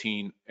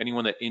 12/18,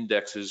 anyone that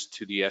indexes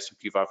to the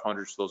S&P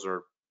 500, so those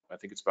are, I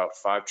think it's about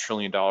 $5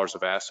 trillion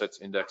of assets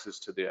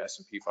indexes to the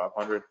S&P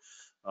 500.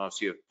 So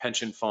you have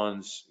pension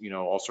funds,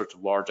 all sorts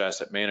of large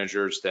asset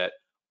managers that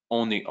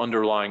own the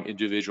underlying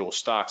individual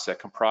stocks that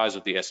comprise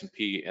of the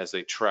S&P as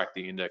they track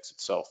the index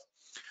itself.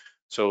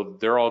 So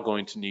they're all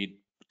going to need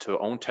to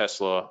own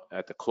Tesla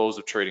at the close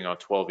of trading on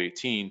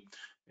 12/18.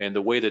 And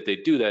the way that they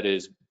do that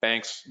is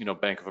banks,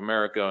 Bank of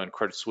America and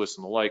Credit Suisse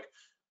and the like,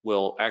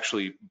 will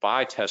actually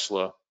buy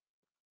Tesla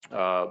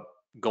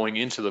going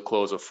into the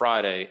close of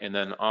Friday. And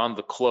then on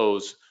the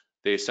close,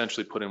 they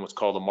essentially put in what's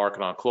called a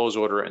market on close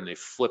order, and they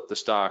flip the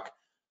stock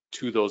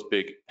to those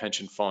big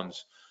pension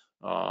funds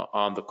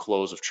on the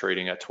close of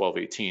trading at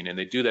 12/18. And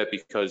they do that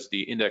because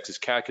the index is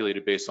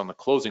calculated based on the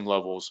closing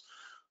levels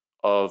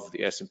of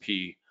the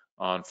S&P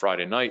on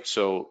Friday night.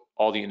 So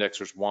all the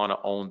indexers want to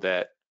own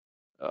that,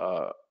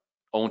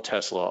 own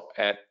Tesla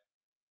at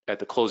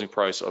the closing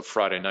price of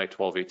Friday night,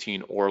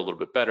 12/18, or a little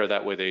bit better.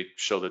 That way they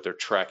show that they're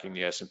tracking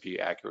the S&P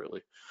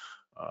accurately.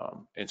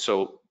 And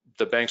so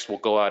the banks will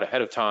go out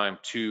ahead of time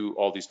to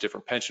all these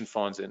different pension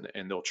funds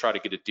and they'll try to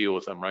get a deal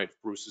with them, right?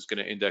 Bruce is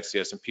going to index the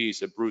S&P. He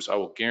said, Bruce, I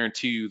will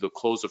guarantee you the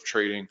close of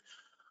trading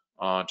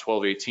on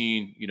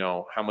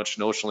 12/18, how much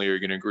notionally are you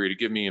going to agree to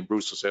give me? And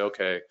Bruce will say,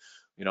 okay,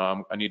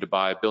 I need to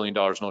buy $1 billion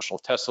notional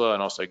of Tesla.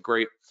 And I'll say,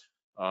 great.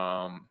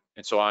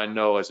 And so I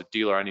know as a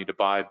dealer, I need to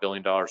buy $1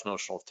 billion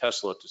notional of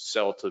Tesla to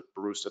sell to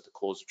Bruce at the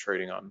close of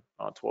trading on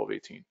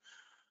 12/18.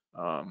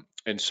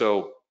 And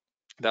so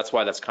that's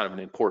why that's kind of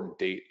an important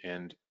date.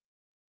 And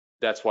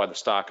that's why the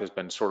stock has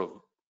been sort of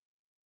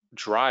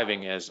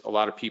driving, as a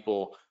lot of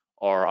people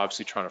are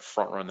obviously trying to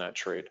front run that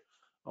trade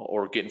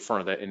or get in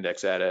front of that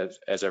index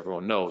as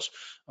everyone knows.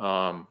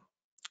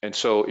 And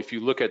so if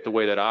you look at the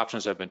way that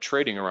options have been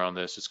trading around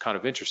this, it's kind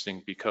of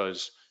interesting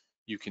because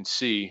you can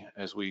see,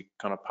 as we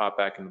kind of pop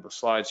back into the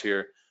slides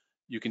here,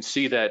 you can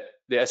see that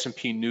the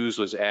S&P news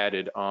was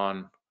added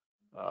on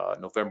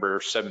November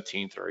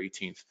 17th or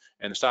 18th,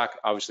 and the stock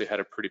obviously had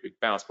a pretty big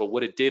bounce. But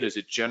what it did is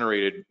it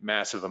generated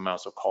massive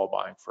amounts of call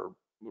buying for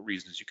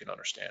reasons you can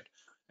understand.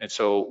 And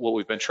so what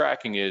we've been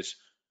tracking is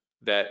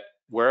that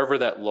wherever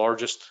that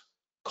largest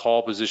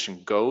call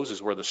position goes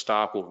is where the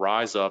stock will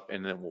rise up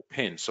and then will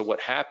pin. So what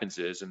happens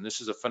is, and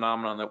this is a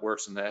phenomenon that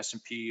works in the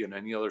S&P and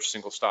any other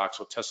single stock.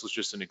 So Tesla's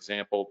just an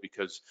example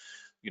because,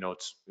 you know,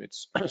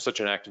 it's such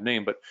an active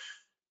name, but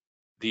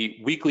the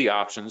weekly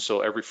options,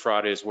 so every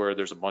Friday is where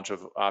there's a bunch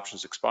of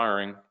options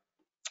expiring,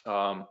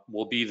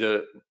 will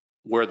be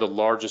where the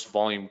largest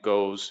volume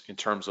goes in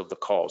terms of the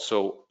calls.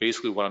 So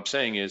basically what I'm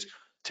saying is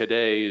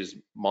today is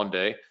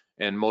Monday,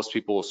 and most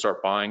people will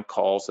start buying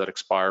calls that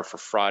expire for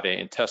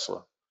Friday in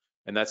Tesla.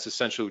 And that's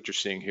essentially what you're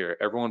seeing here.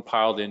 Everyone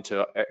piled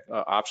into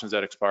options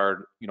that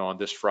expired, you know, on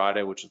this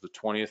Friday, which is the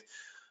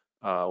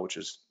 20th, which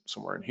is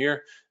somewhere in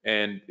here.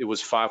 And it was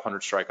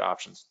 500 strike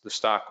options. The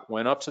stock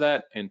went up to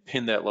that and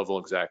pinned that level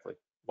exactly.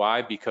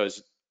 Why?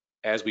 Because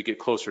as we get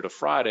closer to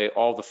Friday,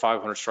 all the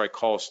 500 strike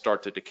calls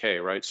start to decay,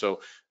 right? So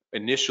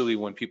initially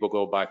when people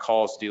go buy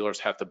calls, dealers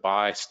have to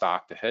buy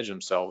stock to hedge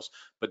themselves.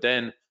 But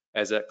then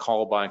as that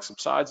call buying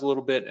subsides a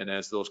little bit, and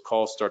as those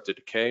calls start to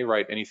decay,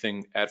 right,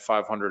 anything at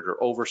 500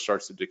 or over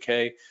starts to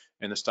decay,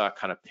 and the stock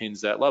kind of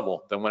pins that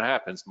level. Then what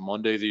happens?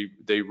 Monday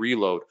they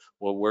reload.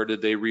 Well, where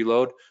did they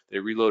reload? They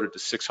reloaded to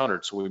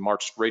 600. So we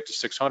marched right to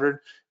 600,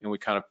 and we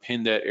kind of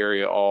pinned that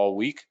area all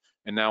week.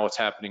 And now what's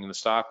happening in the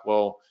stock?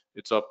 Well,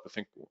 it's up, I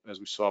think, as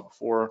we saw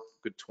before,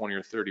 good 20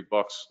 or 30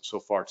 bucks so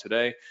far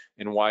today.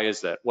 And why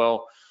is that?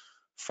 Well,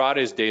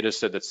 Friday's data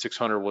said that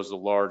 600 was the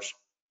large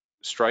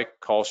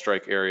call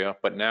strike area,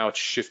 but now it's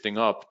shifting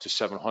up to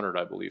 700,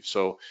 I believe.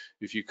 So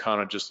if you kind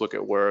of just look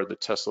at where the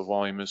Tesla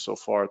volume is so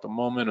far at the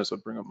moment, as I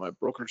bring up my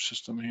brokerage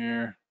system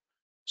here,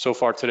 so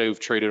far today we've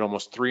traded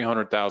almost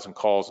 300,000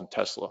 calls in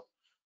Tesla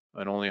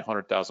and only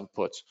 100,000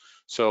 puts.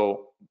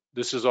 So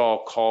this is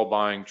all call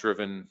buying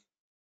driven,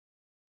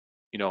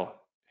 you know,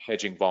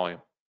 hedging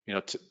volume. You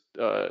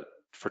know,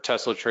 for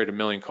Tesla to trade 1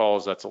 million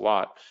calls, that's a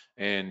lot.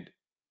 And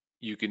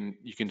you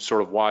can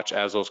sort of watch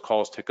as those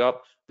calls tick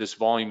up. This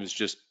volume is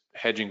just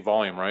hedging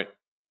volume, right?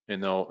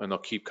 And they'll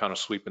keep kind of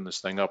sweeping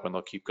this thing up, and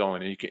they'll keep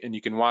going. And you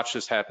can watch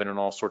this happen in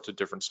all sorts of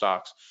different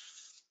stocks.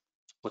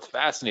 What's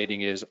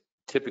fascinating is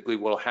typically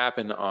what'll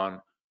happen on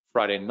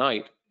Friday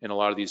night in a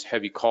lot of these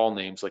heavy call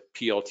names, like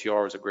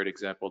PLTR is a great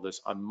example of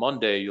this. On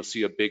Monday, you'll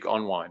see a big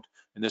unwind.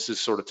 And this is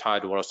sort of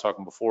tied to what I was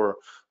talking before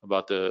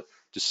about the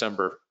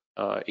December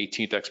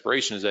 18th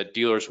expiration, is that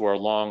dealers who are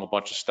long a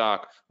bunch of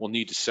stock will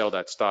need to sell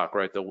that stock,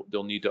 right?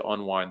 They'll need to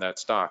unwind that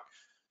stock.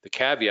 The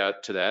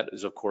caveat to that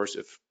is, of course,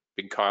 if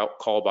big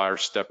call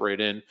buyers step right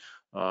in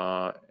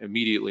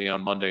immediately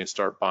on Monday and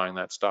start buying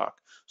that stock.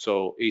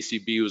 So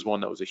ACB was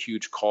one that was a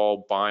huge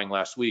call buying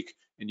last week,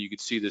 and you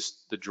could see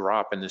the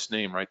drop in this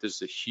name, right? This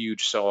is a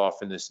huge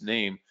sell-off in this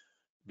name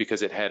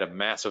because it had a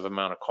massive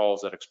amount of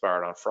calls that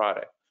expired on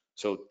Friday.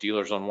 So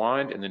dealers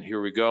unwind, and then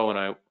here we go.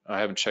 And I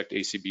haven't checked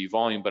ACB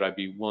volume, but I'd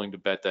be willing to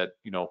bet that,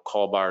 you know,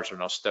 call buyers are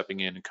now stepping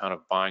in and kind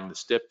of buying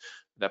this dip.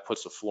 That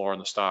puts the floor on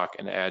the stock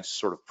and adds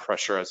sort of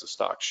pressure as the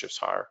stock shifts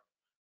higher.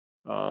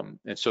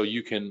 And so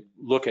you can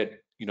look at,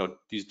 you know,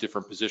 these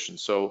different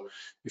positions. So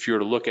if you were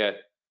to look at,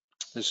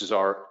 this is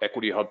our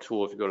equity hub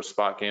tool. If you go to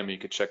Spot Gamma, you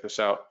can check this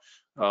out.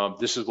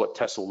 This is what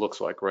Tesla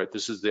looks like, right?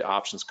 This is the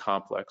options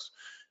complex.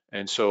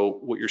 And so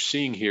what you're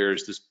seeing here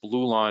is this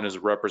blue line is a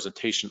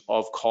representation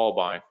of call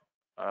buying.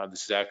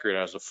 This is accurate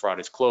as of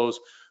Friday's close.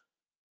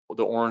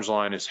 The orange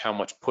line is how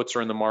much puts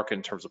are in the market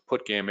in terms of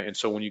put gamma. And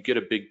so when you get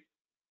a big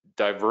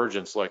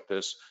divergence like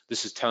this,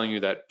 this is telling you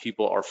that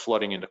people are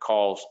flooding into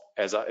calls,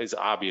 as is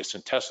obvious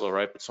in Tesla,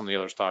 right? But some of the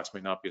other stocks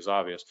may not be as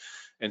obvious.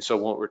 And so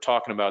when we're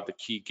talking about the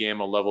key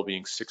gamma level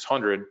being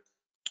 600,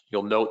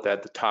 you'll note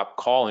that the top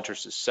call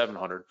interest is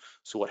 700.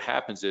 So what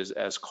happens is,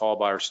 as call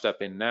buyers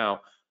step in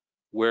now,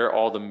 where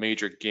all the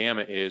major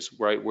gamma is,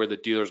 right, where the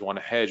dealers want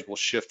to hedge, will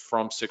shift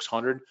from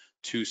 600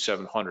 to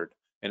 700.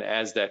 And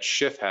as that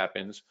shift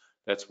happens,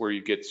 that's where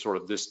you get sort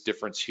of this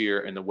difference here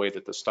in the way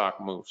that the stock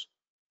moves.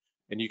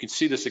 And you can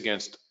see this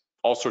against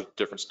all sorts of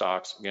different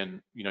stocks.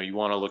 Again, you know, you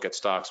want to look at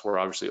stocks where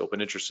obviously open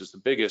interest is the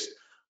biggest,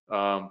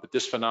 but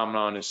this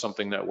phenomenon is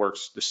something that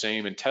works the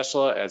same in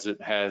Tesla as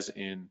it has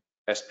in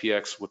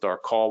SPX with our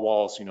call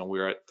walls. You know, we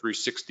were at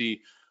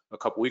 360 a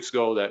couple weeks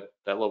ago. That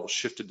level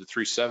shifted to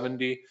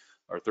 370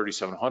 or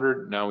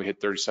 3,700. Now we hit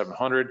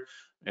 3,700,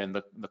 and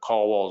the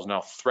call wall is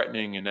now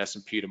threatening in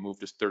S&P to move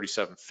to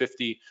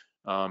 3,750.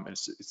 And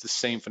it's the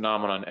same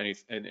phenomenon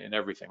in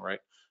everything, right?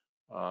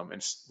 And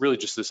it's really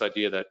just this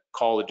idea that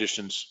call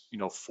additions,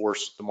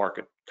 force the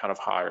market kind of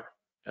higher.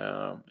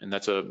 And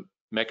that's a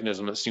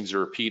mechanism that seems to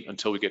repeat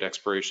until we get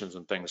expirations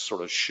and things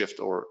sort of shift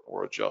or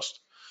adjust.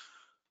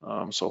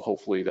 So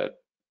hopefully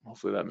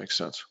that makes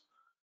sense.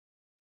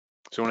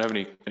 So, anyone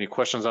have any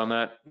questions on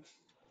that?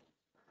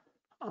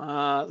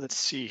 Let's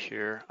see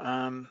here.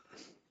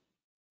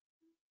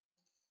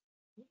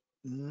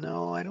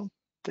 No, I don't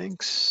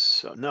think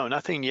so. No,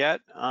 nothing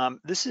yet.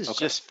 This is Okay.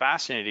 just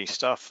fascinating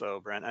stuff,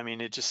 though, Brent. I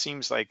mean, it just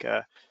seems like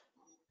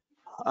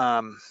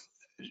um,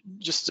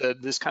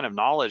 this kind of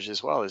knowledge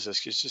as well is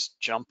just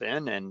jump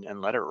in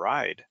and let it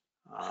ride.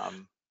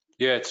 Um,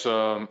 Yeah,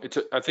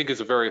 I think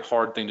it's a very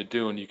hard thing to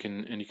do, and you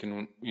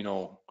can,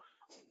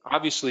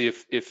 obviously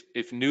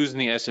if news in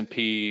the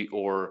S&P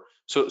or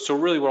so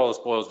really what all this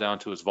boils down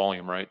to is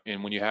volume, right?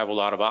 And when you have a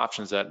lot of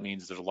options, that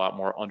means there's a lot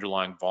more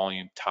underlying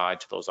volume tied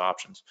to those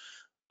options.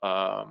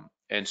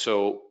 And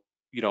so,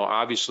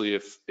 obviously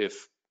if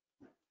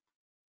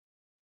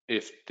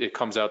it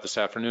comes out this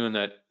afternoon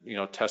that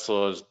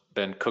Tesla has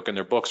been cooking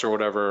their books or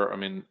whatever, I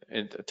mean,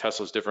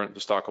 Tesla's different,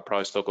 the stock will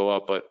probably still go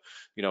up, but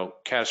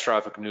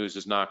catastrophic news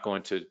is not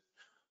going to,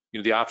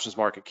 the options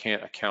market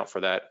can't account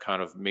for that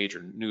kind of major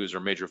news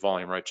or major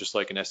volume, right? Just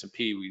like in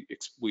S&P,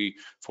 we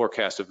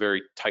forecast a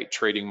very tight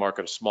trading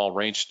market, a small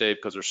range today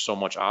because there's so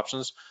much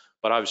options.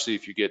 But obviously,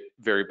 if you get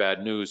very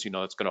bad news,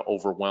 it's going to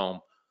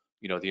overwhelm,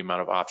 the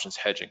amount of options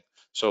hedging.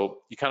 So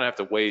you kind of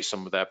have to weigh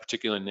some of that,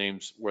 particularly in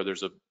names where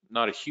there's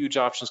not a huge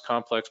options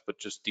complex, but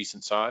just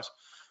decent size.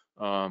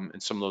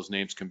 And some of those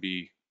names can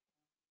be,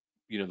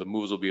 the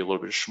moves will be a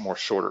little bit more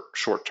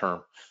short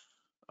term.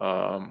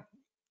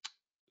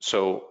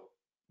 So,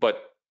 but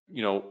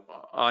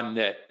on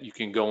net, you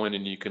can go in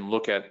and you can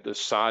look at the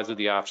size of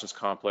the options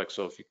complex.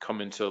 So if you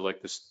come into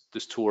like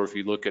this tour, if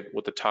you look at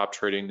what the top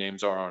trading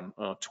names are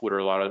on Twitter,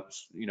 a lot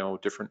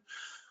of different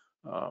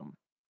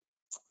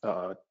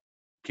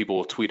people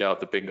will tweet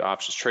out the big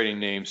options trading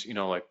names.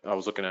 Like I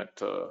was looking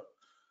at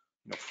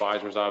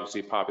Pfizer's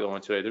obviously a popular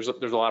one today. There's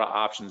a lot of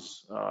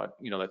options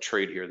that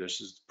trade here.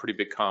 This is a pretty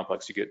big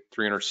complex. You get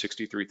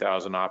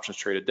 363,000 options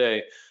traded a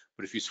day.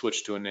 But if you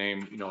switch to a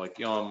name, like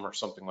Yum or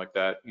something like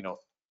that,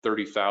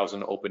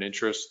 30,000 open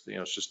interest,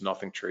 it's just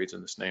nothing trades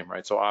in this name,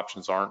 right? So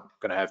options aren't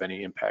going to have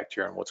any impact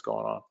here on what's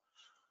going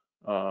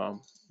on.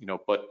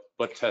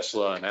 But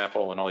Tesla and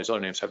Apple and all these other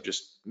names have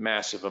just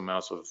massive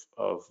amounts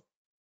of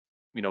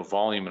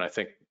volume. And I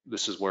think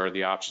this is where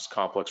the options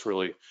complex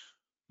really,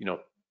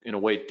 in a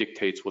way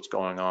dictates what's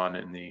going on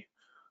in the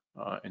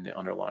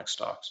underlying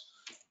stocks.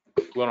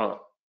 We want to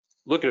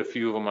look at a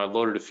few of them. I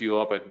loaded a few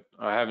up.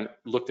 I haven't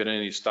looked at any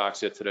of these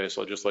stocks yet today,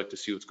 so I'd just like to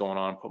see what's going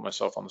on, put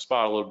myself on the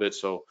spot a little bit.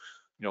 So,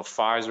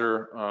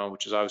 Pfizer,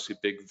 which is obviously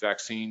big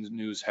vaccine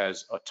news,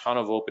 has a ton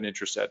of open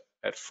interest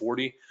at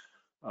 40.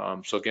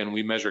 So again,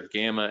 we measure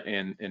gamma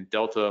and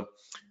delta,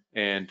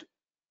 and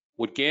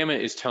what gamma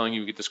is telling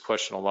you, we get this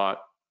question a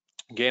lot.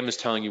 Gamma is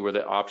telling you where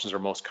the options are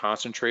most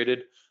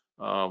concentrated,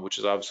 which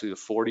is obviously the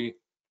 40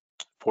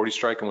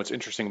 strike. And what's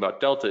interesting about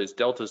delta is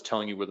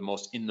telling you where the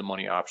most in the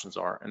money options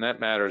are. And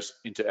that matters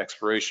into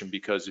expiration,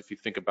 because if you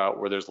think about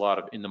where there's a lot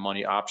of in the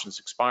money options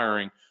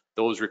expiring,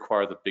 those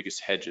require the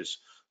biggest hedges.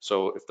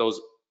 So if those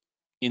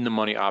in the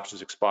money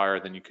options expire,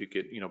 then you could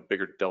get,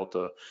 bigger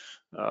delta,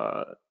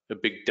 a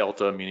big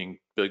delta, meaning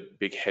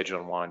big hedge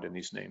unwind in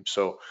these names.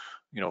 So,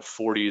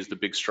 40 is the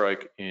big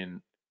strike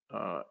in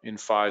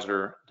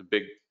Pfizer. The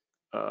big,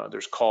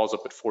 there's calls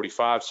up at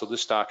 45. So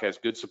this stock has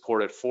good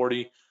support at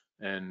 40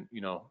 and,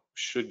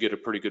 should get a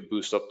pretty good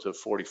boost up to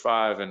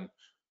 45. And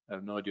I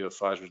have no idea what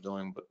Pfizer's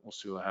doing, but we'll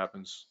see what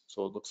happens.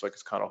 So it looks like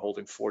it's kind of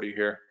holding 40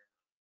 here.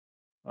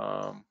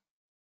 And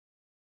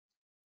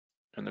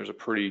there's a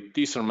pretty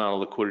decent amount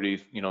of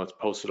liquidity, it's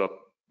posted up,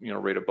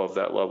 right above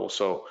that level.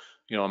 So,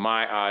 in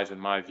my eyes, in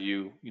my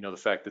view, the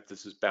fact that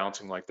this is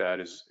bouncing like that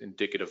is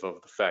indicative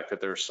of the fact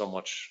that there's so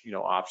much,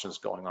 options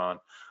going on,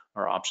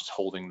 or options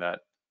holding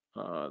that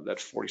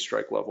 40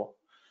 strike level.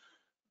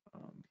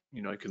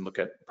 You can look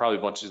at probably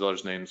a bunch of these other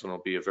names and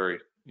it'll be a very,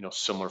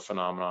 similar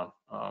phenomenon.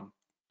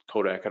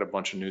 Kodak had a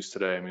bunch of news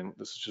today. I mean,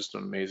 this is just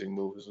an amazing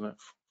move, isn't it?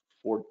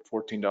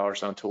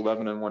 $14 down to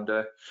 11 in one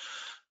day.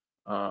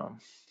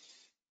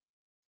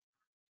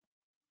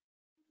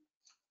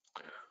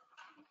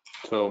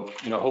 So,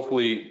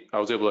 hopefully I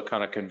was able to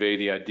kind of convey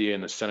the idea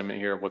and the sentiment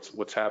here of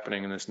what's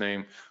happening in this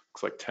name.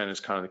 Looks like 10 is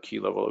kind of the key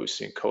level that we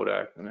see in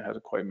Kodak, and it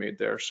hasn't quite made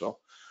there. So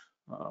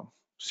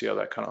see how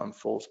that kind of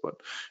unfolds. But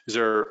is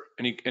there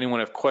anyone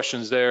have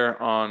questions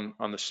there on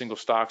the single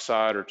stock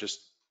side, or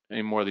just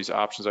any more of these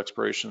options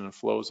expiration and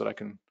flows that I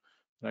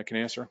can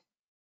answer?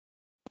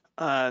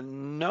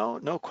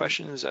 no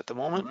questions at the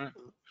moment. All right.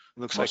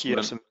 Looks like Must you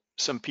have have been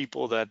some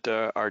people that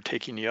are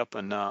taking you up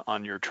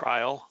on your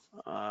trial.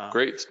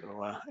 great.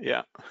 So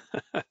yeah.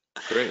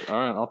 Great. All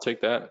right, I'll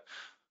take that.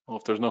 Well,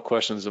 if there's no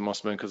questions, it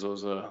must have been because it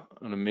was an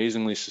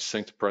amazingly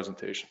succinct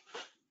presentation.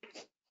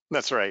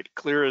 That's right.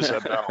 Clear as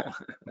a bell.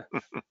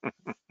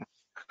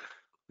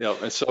 Yeah,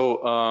 and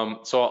so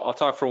I'll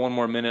talk for one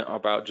more minute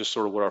about just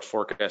sort of what our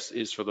forecast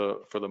is for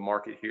the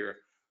market here.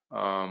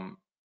 Um,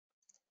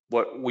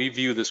 what we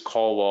view this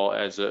call wall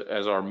as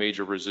our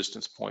major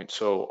resistance point.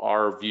 So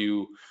our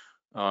view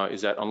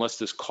is that unless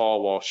this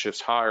call wall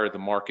shifts higher, the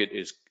market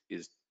is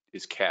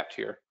capped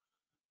here.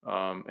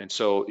 And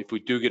so if we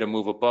do get a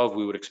move above,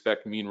 we would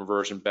expect mean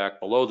reversion back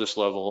below this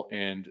level,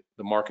 and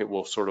the market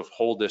will sort of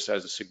hold this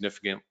as a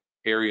significant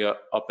area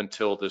up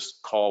until this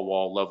call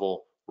wall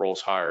level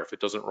rolls higher. If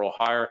it doesn't roll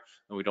higher,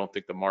 then we don't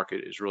think the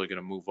market is really going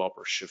to move up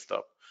or shift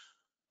up.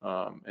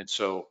 And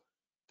so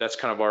that's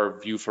kind of our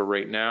view for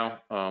right now.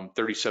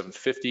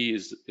 3750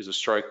 is a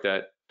strike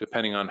that,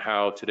 depending on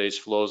how today's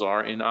flows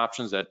are in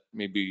options, that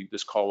maybe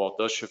this call wall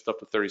does shift up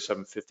to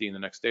 3750 in the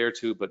next day or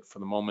two. But for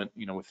the moment,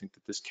 we think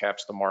that this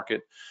caps the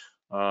market.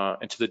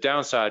 And to the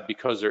downside,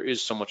 because there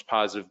is so much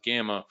positive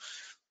gamma,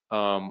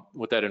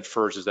 what that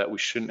infers is that we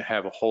shouldn't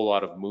have a whole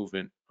lot of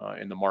movement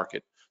in the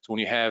market. So when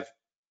you have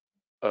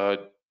a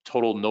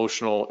total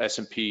notional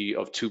S&P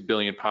of 2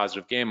 billion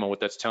positive gamma, what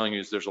that's telling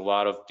you is there's a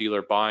lot of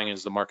dealer buying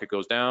as the market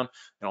goes down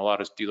and a lot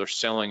of dealer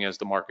selling as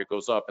the market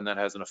goes up, and that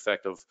has an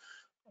effect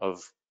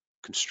of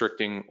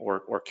constricting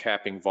or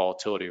capping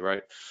volatility,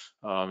 right?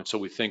 And so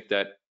we think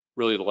that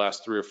really the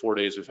last 3 or 4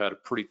 days we've had a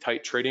pretty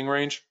tight trading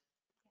range,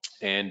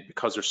 and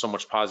because there's so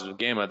much positive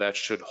gamma, that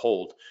should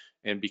hold.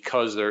 And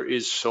because there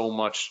is so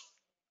much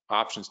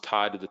options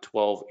tied to the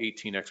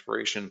 12/18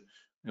 expiration,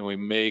 and we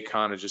may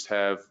kind of just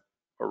have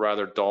a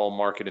rather dull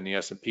market in the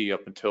S&P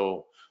up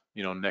until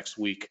next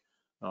week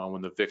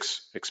when the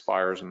VIX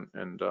expires,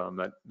 and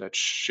that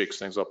shakes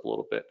things up a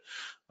little bit.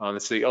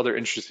 That's the other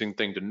interesting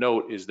thing to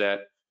note is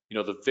that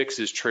the VIX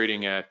is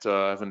trading at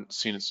I haven't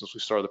seen it since we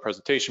started the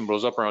presentation, but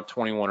it was up around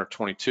 21 or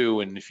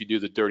 22, and if you do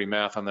the dirty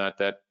math on that,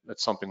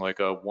 that's something like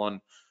a one.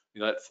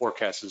 That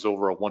forecast is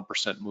over a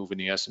 1% move in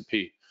the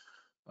S&P,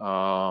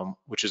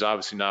 which is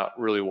obviously not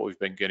really what we've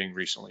been getting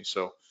recently.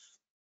 So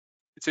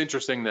it's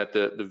interesting that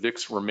the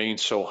VIX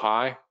remains so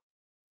high,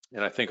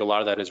 and I think a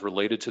lot of that is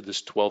related to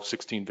this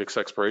 12/16 VIX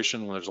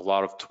expiration, when there's a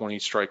lot of 20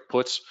 strike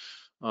puts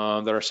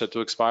that are set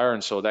to expire,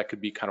 and so that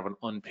could be kind of an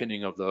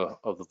unpinning of the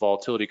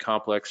volatility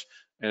complex.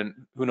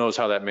 And who knows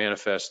how that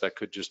manifests? That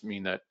could just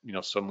mean that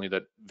suddenly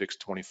that VIX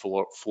 20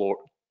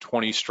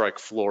 strike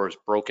floor is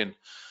broken.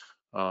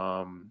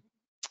 We'll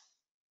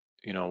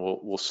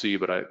see,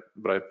 but I'm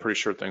pretty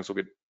sure things will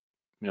get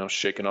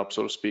shaken up,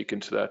 so to speak,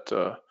 into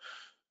that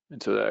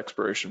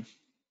expiration.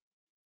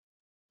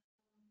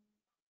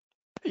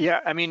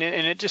 Yeah, I mean,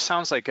 and it just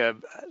sounds like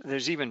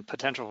there's even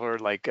potential for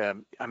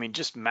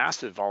just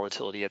massive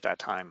volatility at that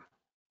time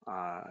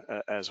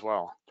as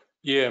well.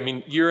 Yeah, I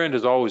mean, year end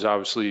is always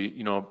obviously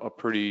a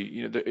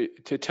pretty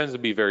it tends to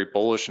be very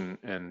bullish,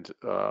 and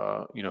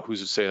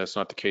who's to say that's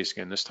not the case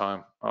again this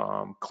time?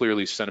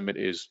 Clearly, sentiment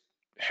is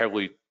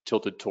heavily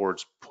tilted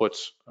towards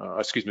puts,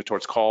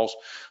 towards calls.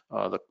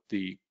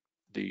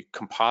 The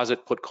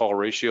composite put call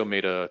ratio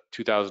made a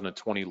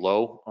 2020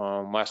 low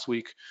last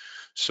week.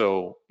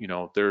 So,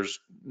 there's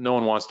no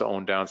one wants to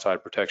own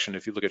downside protection.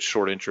 If you look at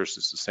short interest,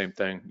 it's the same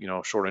thing.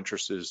 Short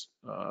interest is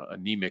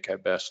anemic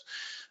at best.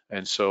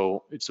 And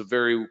so it's a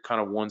very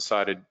kind of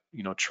one-sided,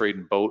 trade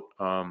and boat.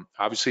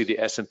 Obviously, the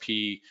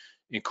S&P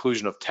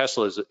inclusion of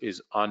Tesla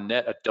is on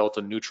net a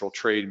delta neutral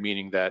trade,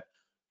 meaning that,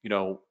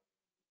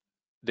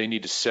 they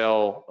need to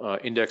sell,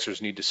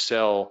 indexers need to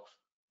sell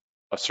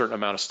a certain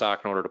amount of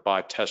stock in order to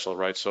buy Tesla,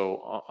 right?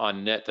 So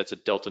on net, that's a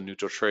delta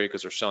neutral trade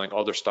because they're selling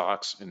other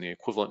stocks in the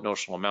equivalent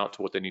notional amount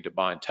to what they need to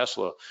buy in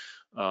Tesla.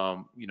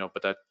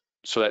 But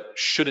that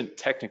shouldn't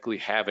technically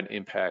have an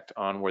impact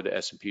on where the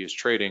S&P is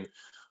trading.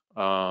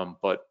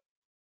 But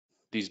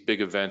these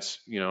big events,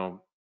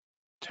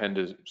 tend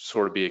to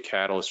sort of be a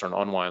catalyst or an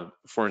unwind.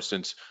 For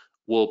instance,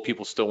 will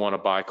people still want to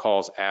buy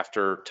calls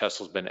after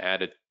Tesla's been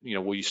added?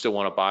 Will you still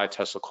want to buy a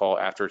Tesla call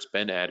after it's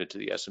been added to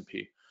the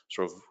S&P?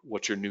 Sort of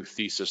what's your new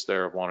thesis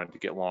there of wanting to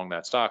get long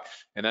that stock?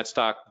 And that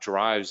stock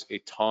drives a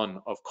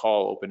ton of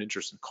call open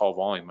interest and call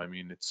volume. I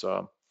mean, it's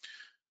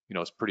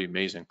it's pretty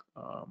amazing.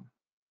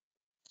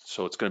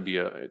 So it's going to be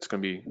a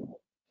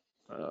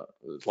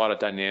lot of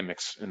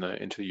dynamics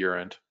into the year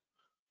end.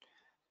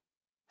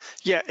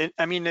 Yeah,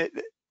 I mean,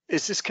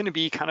 is this going to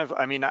be kind of?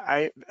 I mean,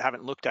 I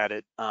haven't looked at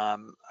it,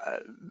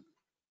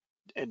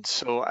 and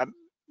so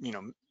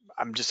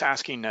I'm just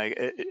asking,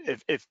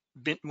 if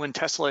when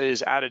Tesla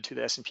is added to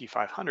the S&P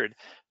 500,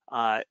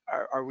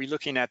 are we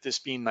looking at this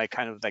being like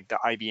kind of like the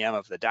IBM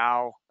of the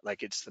Dow,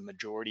 like it's the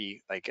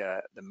majority, like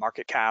the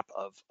market cap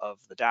of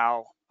the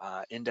Dow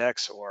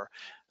index, or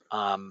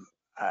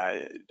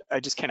I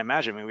just can't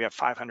imagine. I mean, we have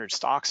 500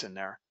 stocks in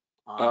there.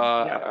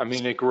 I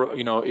mean, it grow,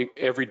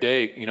 every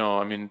day,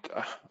 I mean,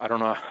 I don't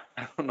know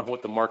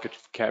what the market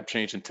cap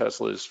change in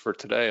Tesla is for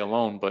today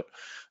alone, but,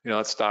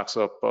 that stock's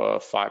up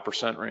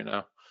 5% right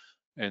now.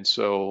 And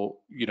so,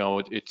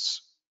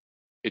 it's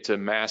a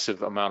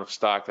massive amount of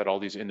stock that all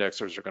these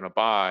indexers are going to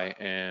buy.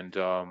 And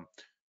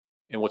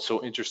what's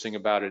so interesting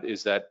about it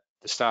is that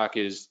the stock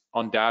is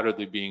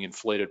undoubtedly being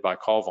inflated by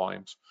call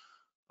volumes.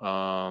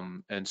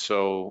 And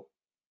so,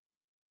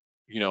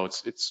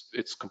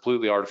 it's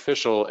completely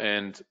artificial.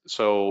 And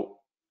so,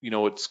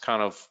 it's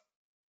kind of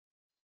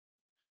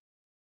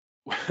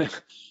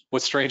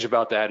what's strange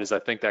about that is I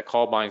think that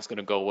call buying is going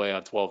to go away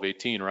on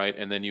 12/18, right?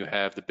 And then you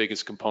have the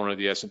biggest component of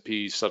the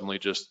S&P suddenly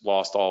just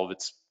lost all of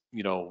its,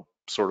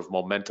 sort of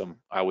momentum,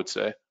 I would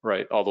say,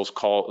 right? All those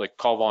call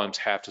volumes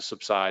have to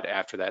subside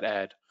after that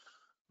ad.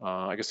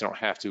 I guess they don't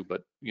have to,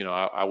 but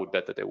I would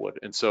bet that they would.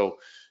 And so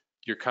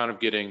you're kind of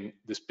getting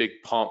this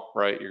big pump,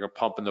 right? You're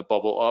pumping the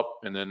bubble up,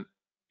 and then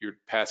you're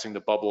passing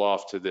the bubble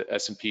off to the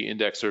S&P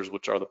indexers,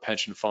 which are the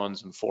pension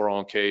funds and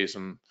 401ks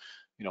and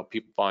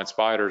people buying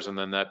spiders, and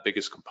then that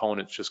biggest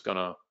component is just going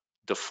to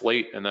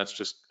deflate, and that's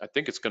just, I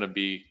think it's going to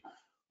be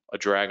a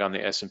drag on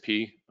the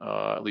S&P,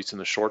 at least in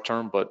the short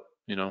term, but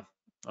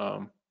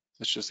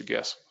it's just a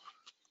guess.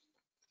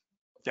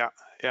 Yeah,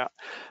 yeah.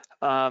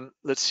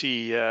 Let's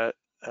see.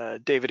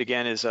 David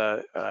again is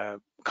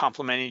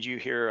complimenting you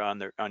here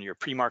on your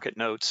pre-market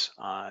notes.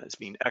 It's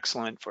been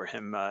excellent for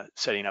him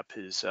setting up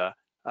his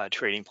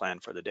trading plan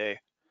for the day.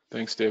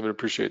 Thanks, David.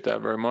 Appreciate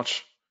that very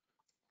much.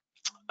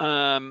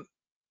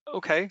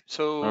 Okay,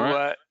 so All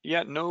right.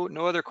 yeah, no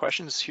other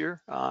questions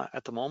here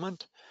at the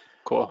moment.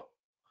 Cool.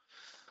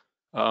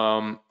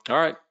 All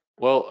right.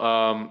 Well,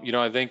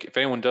 I think if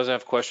anyone does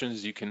have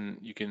questions, you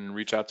can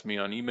reach out to me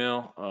on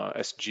email,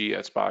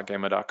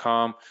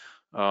 sg@spotgamma.com.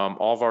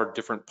 All of our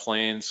different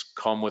plans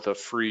come with a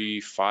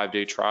free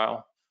 5-day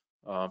trial.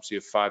 So you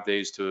have 5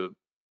 days you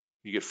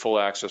get full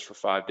access for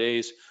 5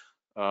 days.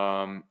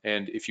 And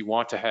if you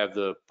want to have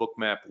the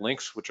Bookmap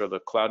links, which are the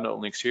cloud note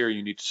links here,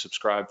 you need to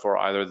subscribe for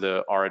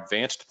either our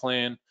advanced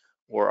plan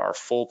or our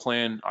full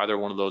plan. Either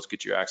one of those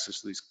get you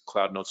access to these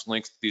cloud notes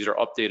links. These are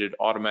updated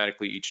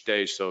automatically each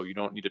day, so you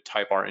don't need to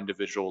type our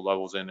individual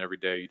levels in every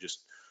day. You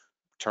just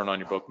turn on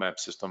your Bookmap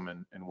system,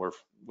 and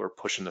we're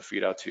pushing the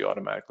feed out to you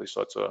automatically.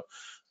 So it's a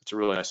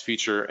really nice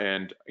feature,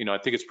 and I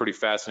think it's pretty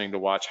fascinating to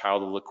watch how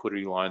the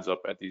liquidity lines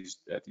up at these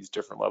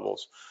different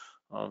levels.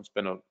 It's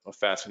been a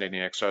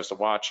fascinating exercise to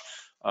watch.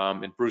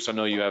 And Bruce, I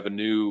know you have a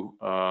new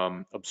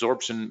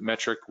absorption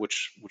metric,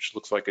 which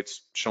looks like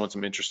it's showing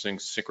some interesting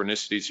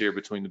synchronicities here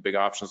between the big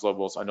options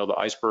levels. I know the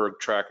iceberg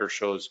tracker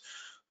shows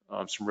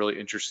some really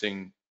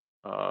interesting,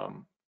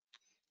 again,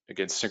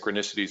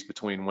 synchronicities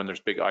between when there's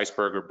big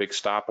iceberg or big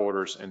stop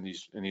orders in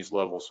these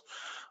levels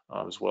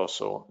as well.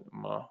 So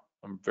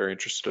I'm very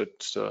interested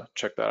to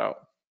check that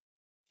out.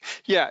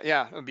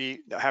 Yeah, I'd be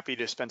happy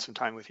to spend some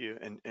time with you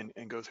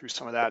and go through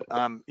some of that.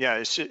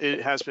 Yeah,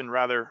 it has been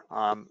rather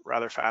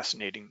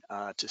fascinating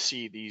to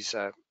see these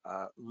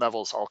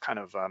levels all kind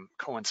of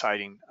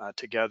coinciding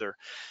together,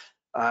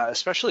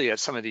 especially at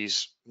some of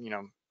these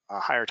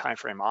higher time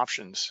frame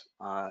options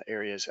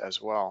areas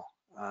as well.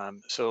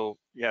 So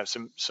yeah,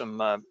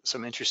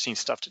 some interesting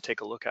stuff to take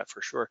a look at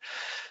for sure.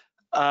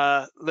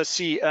 Let's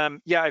see.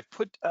 Yeah, I've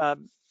put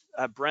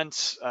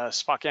Brent's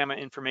spot gamma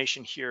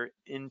information here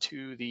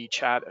into the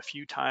chat a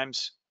few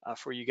times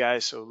for you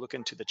guys. So look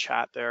into the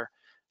chat there.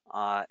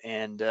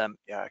 Yeah,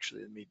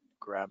 actually, let me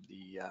grab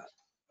the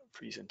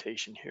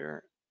presentation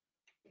here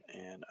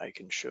and I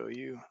can show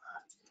you.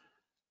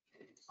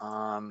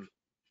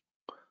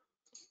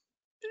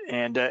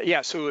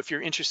 Yeah, so if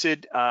you're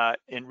interested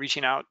in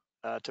reaching out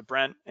to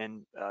Brent,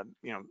 and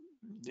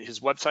his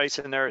website's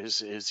in there,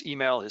 his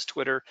email, his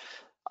Twitter,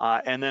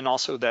 and then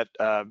also that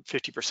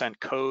 50%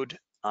 code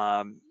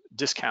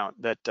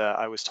discount that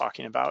I was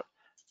talking about,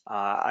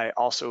 I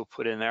also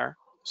put in there.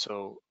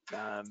 So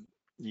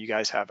you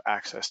guys have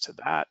access to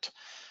that.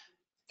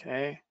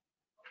 Okay,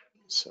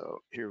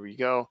 so here we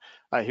go.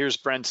 Here's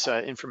Brent's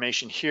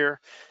information here.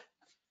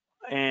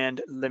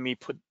 And let me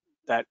put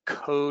that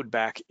code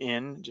back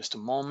in just a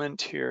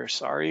moment here,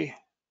 sorry.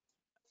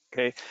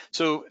 Okay,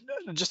 so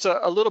just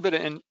a little bit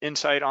of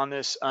insight on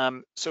this.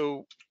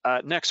 So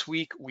next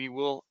week we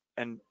will,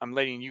 and I'm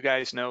letting you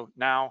guys know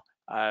now,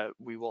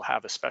 we will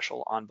have a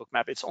special on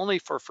Bookmap. It's only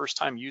for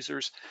first-time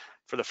users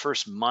for the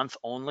first month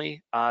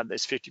only.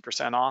 It's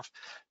 50% off.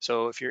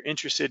 So if you're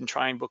interested in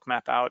trying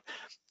Bookmap out,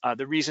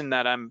 the reason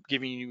that I'm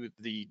giving you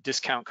the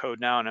discount code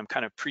now and I'm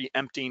kind of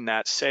preempting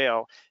that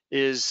sale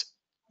is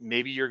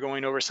maybe you're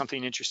going over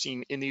something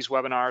interesting in these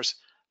webinars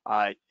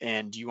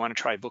and you want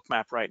to try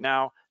Bookmap right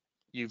now.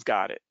 You've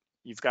got it.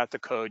 You've got the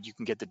code. You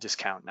can get the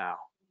discount now.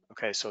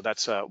 Okay, so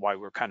that's why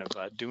we're kind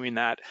of doing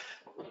that,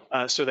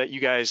 so that you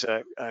guys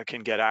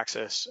can get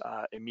access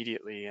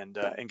immediately and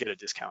get a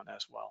discount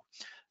as well.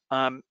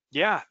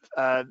 Yeah,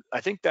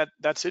 I think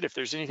that's it. If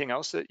there's anything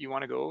else that you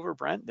want to go over,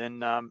 Brent,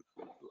 then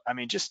I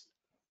mean,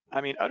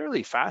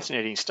 utterly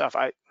fascinating stuff.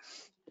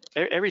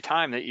 Every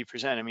time that you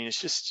present, I mean,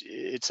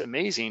 it's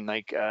amazing.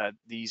 Like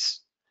these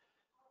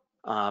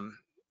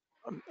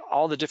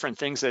all the different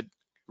things that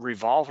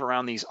revolve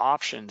around these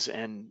options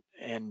and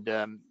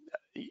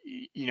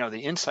the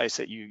insights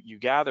that you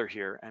gather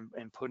here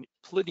and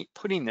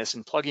putting this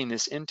and plugging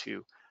this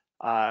into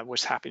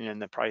what's happening in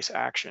the price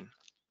action.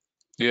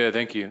 Yeah,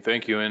 thank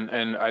you.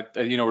 And I,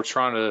 we're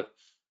trying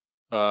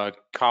to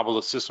cobble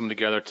the system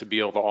together to be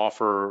able to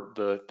offer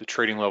the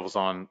trading levels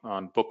on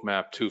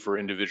Bookmap too for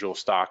individual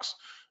stocks.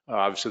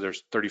 Obviously,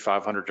 there's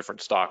 3,500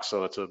 different stocks,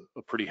 so that's a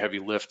pretty heavy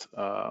lift,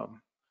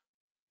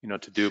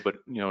 to do. But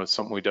it's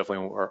something we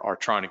definitely are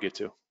trying to get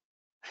to.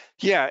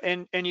 Yeah,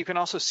 and you can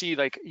also see,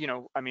 like,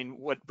 I mean,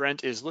 what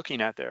Brent is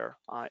looking at there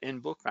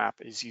in Bookmap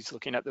is he's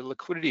looking at the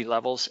liquidity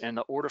levels and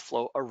the order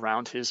flow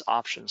around his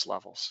options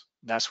levels.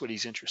 That's what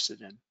he's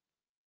interested in.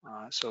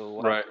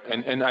 Right.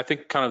 And I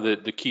think kind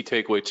of the key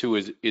takeaway too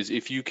is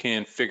if you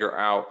can figure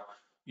out,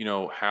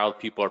 how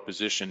people are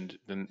positioned,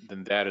 then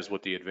that is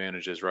what the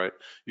advantage is, right?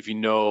 If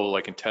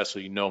like in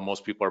Tesla,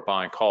 most people are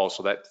buying calls,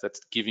 so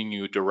that's giving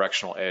you a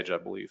directional edge, I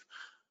believe.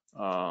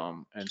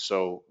 And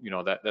so,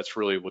 that's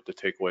really what the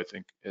takeaway, I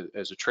think,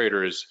 as a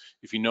trader is,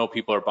 if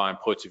people are buying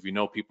puts, if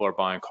people are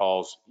buying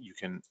calls, you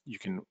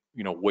can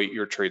weight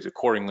your trades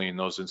accordingly in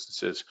those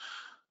instances.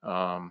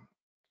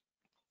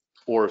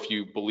 Or if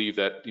you believe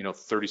that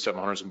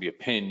 3,700 is going to be a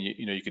pin,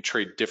 you can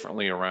trade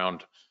differently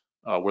around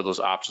where those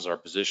options are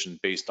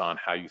positioned based on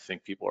how you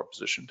think people are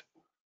positioned.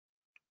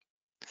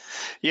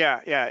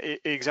 Yeah,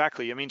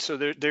 exactly. I mean, so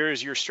there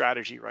is your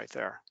strategy right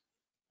there.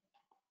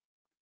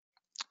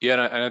 Yeah,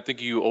 and I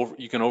think you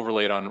can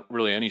overlay it on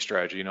really any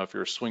strategy. If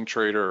you're a swing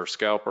trader or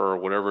scalper or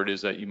whatever it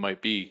is that you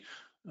might be,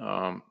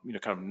 kind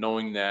of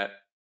knowing that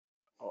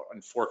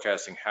and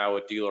forecasting how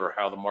a dealer or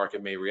how the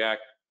market may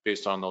react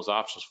based on those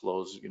options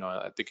flows,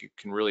 I think it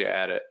can really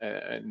add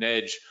an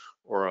edge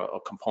or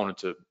a component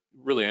to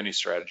really any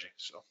strategy.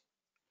 So.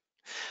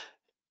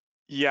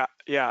 Yeah.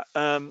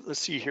 Let's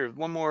see here.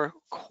 One more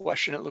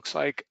question. It looks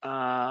like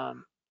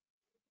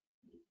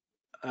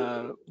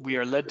we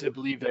are led to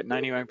believe that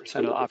 99%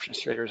 of the options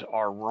traders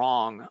are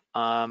wrong.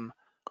 So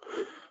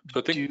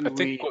I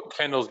think what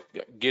Kendall's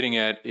getting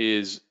at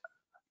is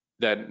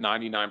that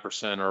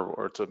 99%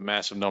 or it's a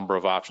massive number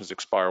of options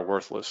expire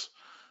worthless.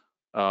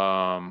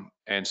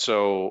 And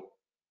so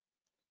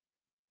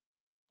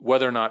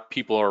whether or not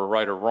people are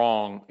right or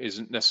wrong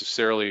isn't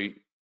necessarily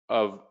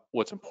of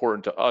what's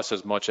important to us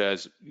as much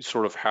as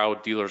sort of how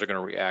dealers are going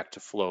to react to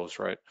flows,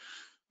 right?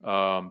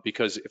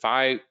 Because if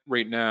I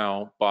right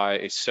now buy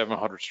a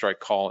 700 strike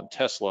call in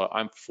Tesla,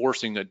 I'm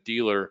forcing the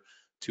dealer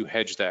to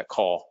hedge that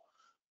call.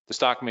 The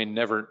stock may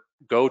never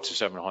go to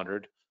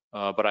 700,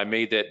 but I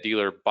made that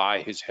dealer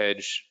buy his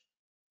hedge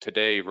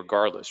today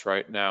regardless,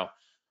 right? Now,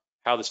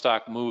 how the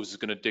stock moves is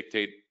going to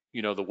dictate,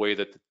 the way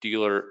that the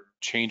dealer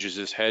changes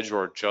his hedge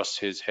or adjusts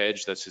his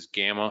hedge. That's his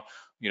gamma,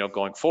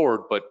 going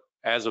forward. But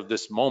as of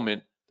this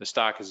moment, the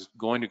stock is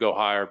going to go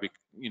higher,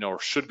 or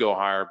should go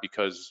higher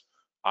because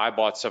I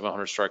bought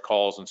 700 strike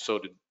calls and so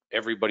did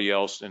everybody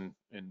else in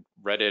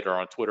Reddit or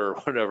on Twitter or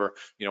whatever.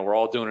 We're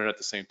all doing it at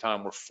the same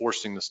time. We're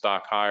forcing the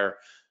stock higher,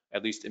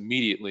 at least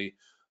immediately,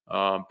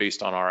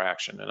 based on our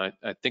action. And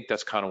I think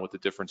that's kind of what the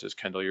difference is,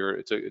 Kendall.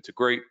 It's a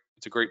great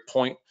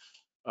point.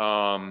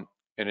 And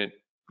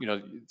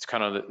it's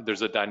kind of,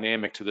 there's a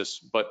dynamic to this,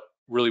 but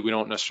really we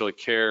don't necessarily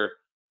care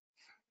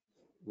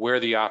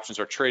where the options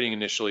are trading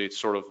initially. It's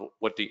sort of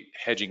what the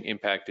hedging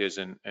impact is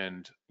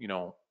and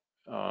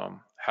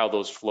how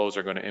those flows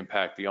are going to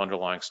impact the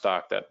underlying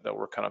stock that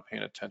we're kind of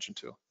paying attention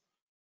to.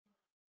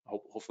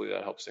 Hopefully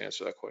that helps to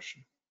answer that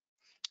question.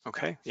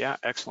 Okay, yeah,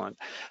 excellent.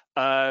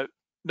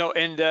 No,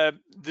 and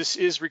this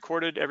is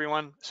recorded,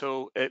 everyone.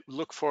 So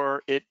look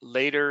for it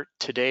later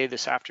today,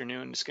 this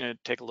afternoon. It's going to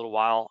take a little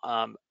while,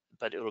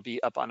 but it'll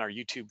be up on our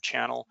YouTube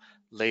channel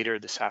later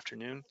this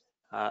afternoon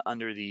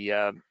under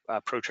the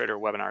Pro Trader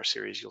webinar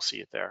series. You'll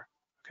see it there.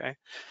 Okay,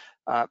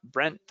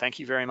 Brent, thank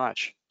you very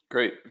much.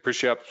 Great,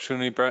 appreciate the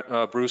opportunity,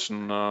 Bruce,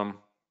 and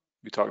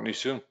be talking to you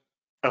soon.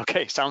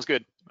 Okay, sounds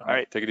good. All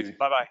right, take it easy.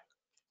 Bye-bye.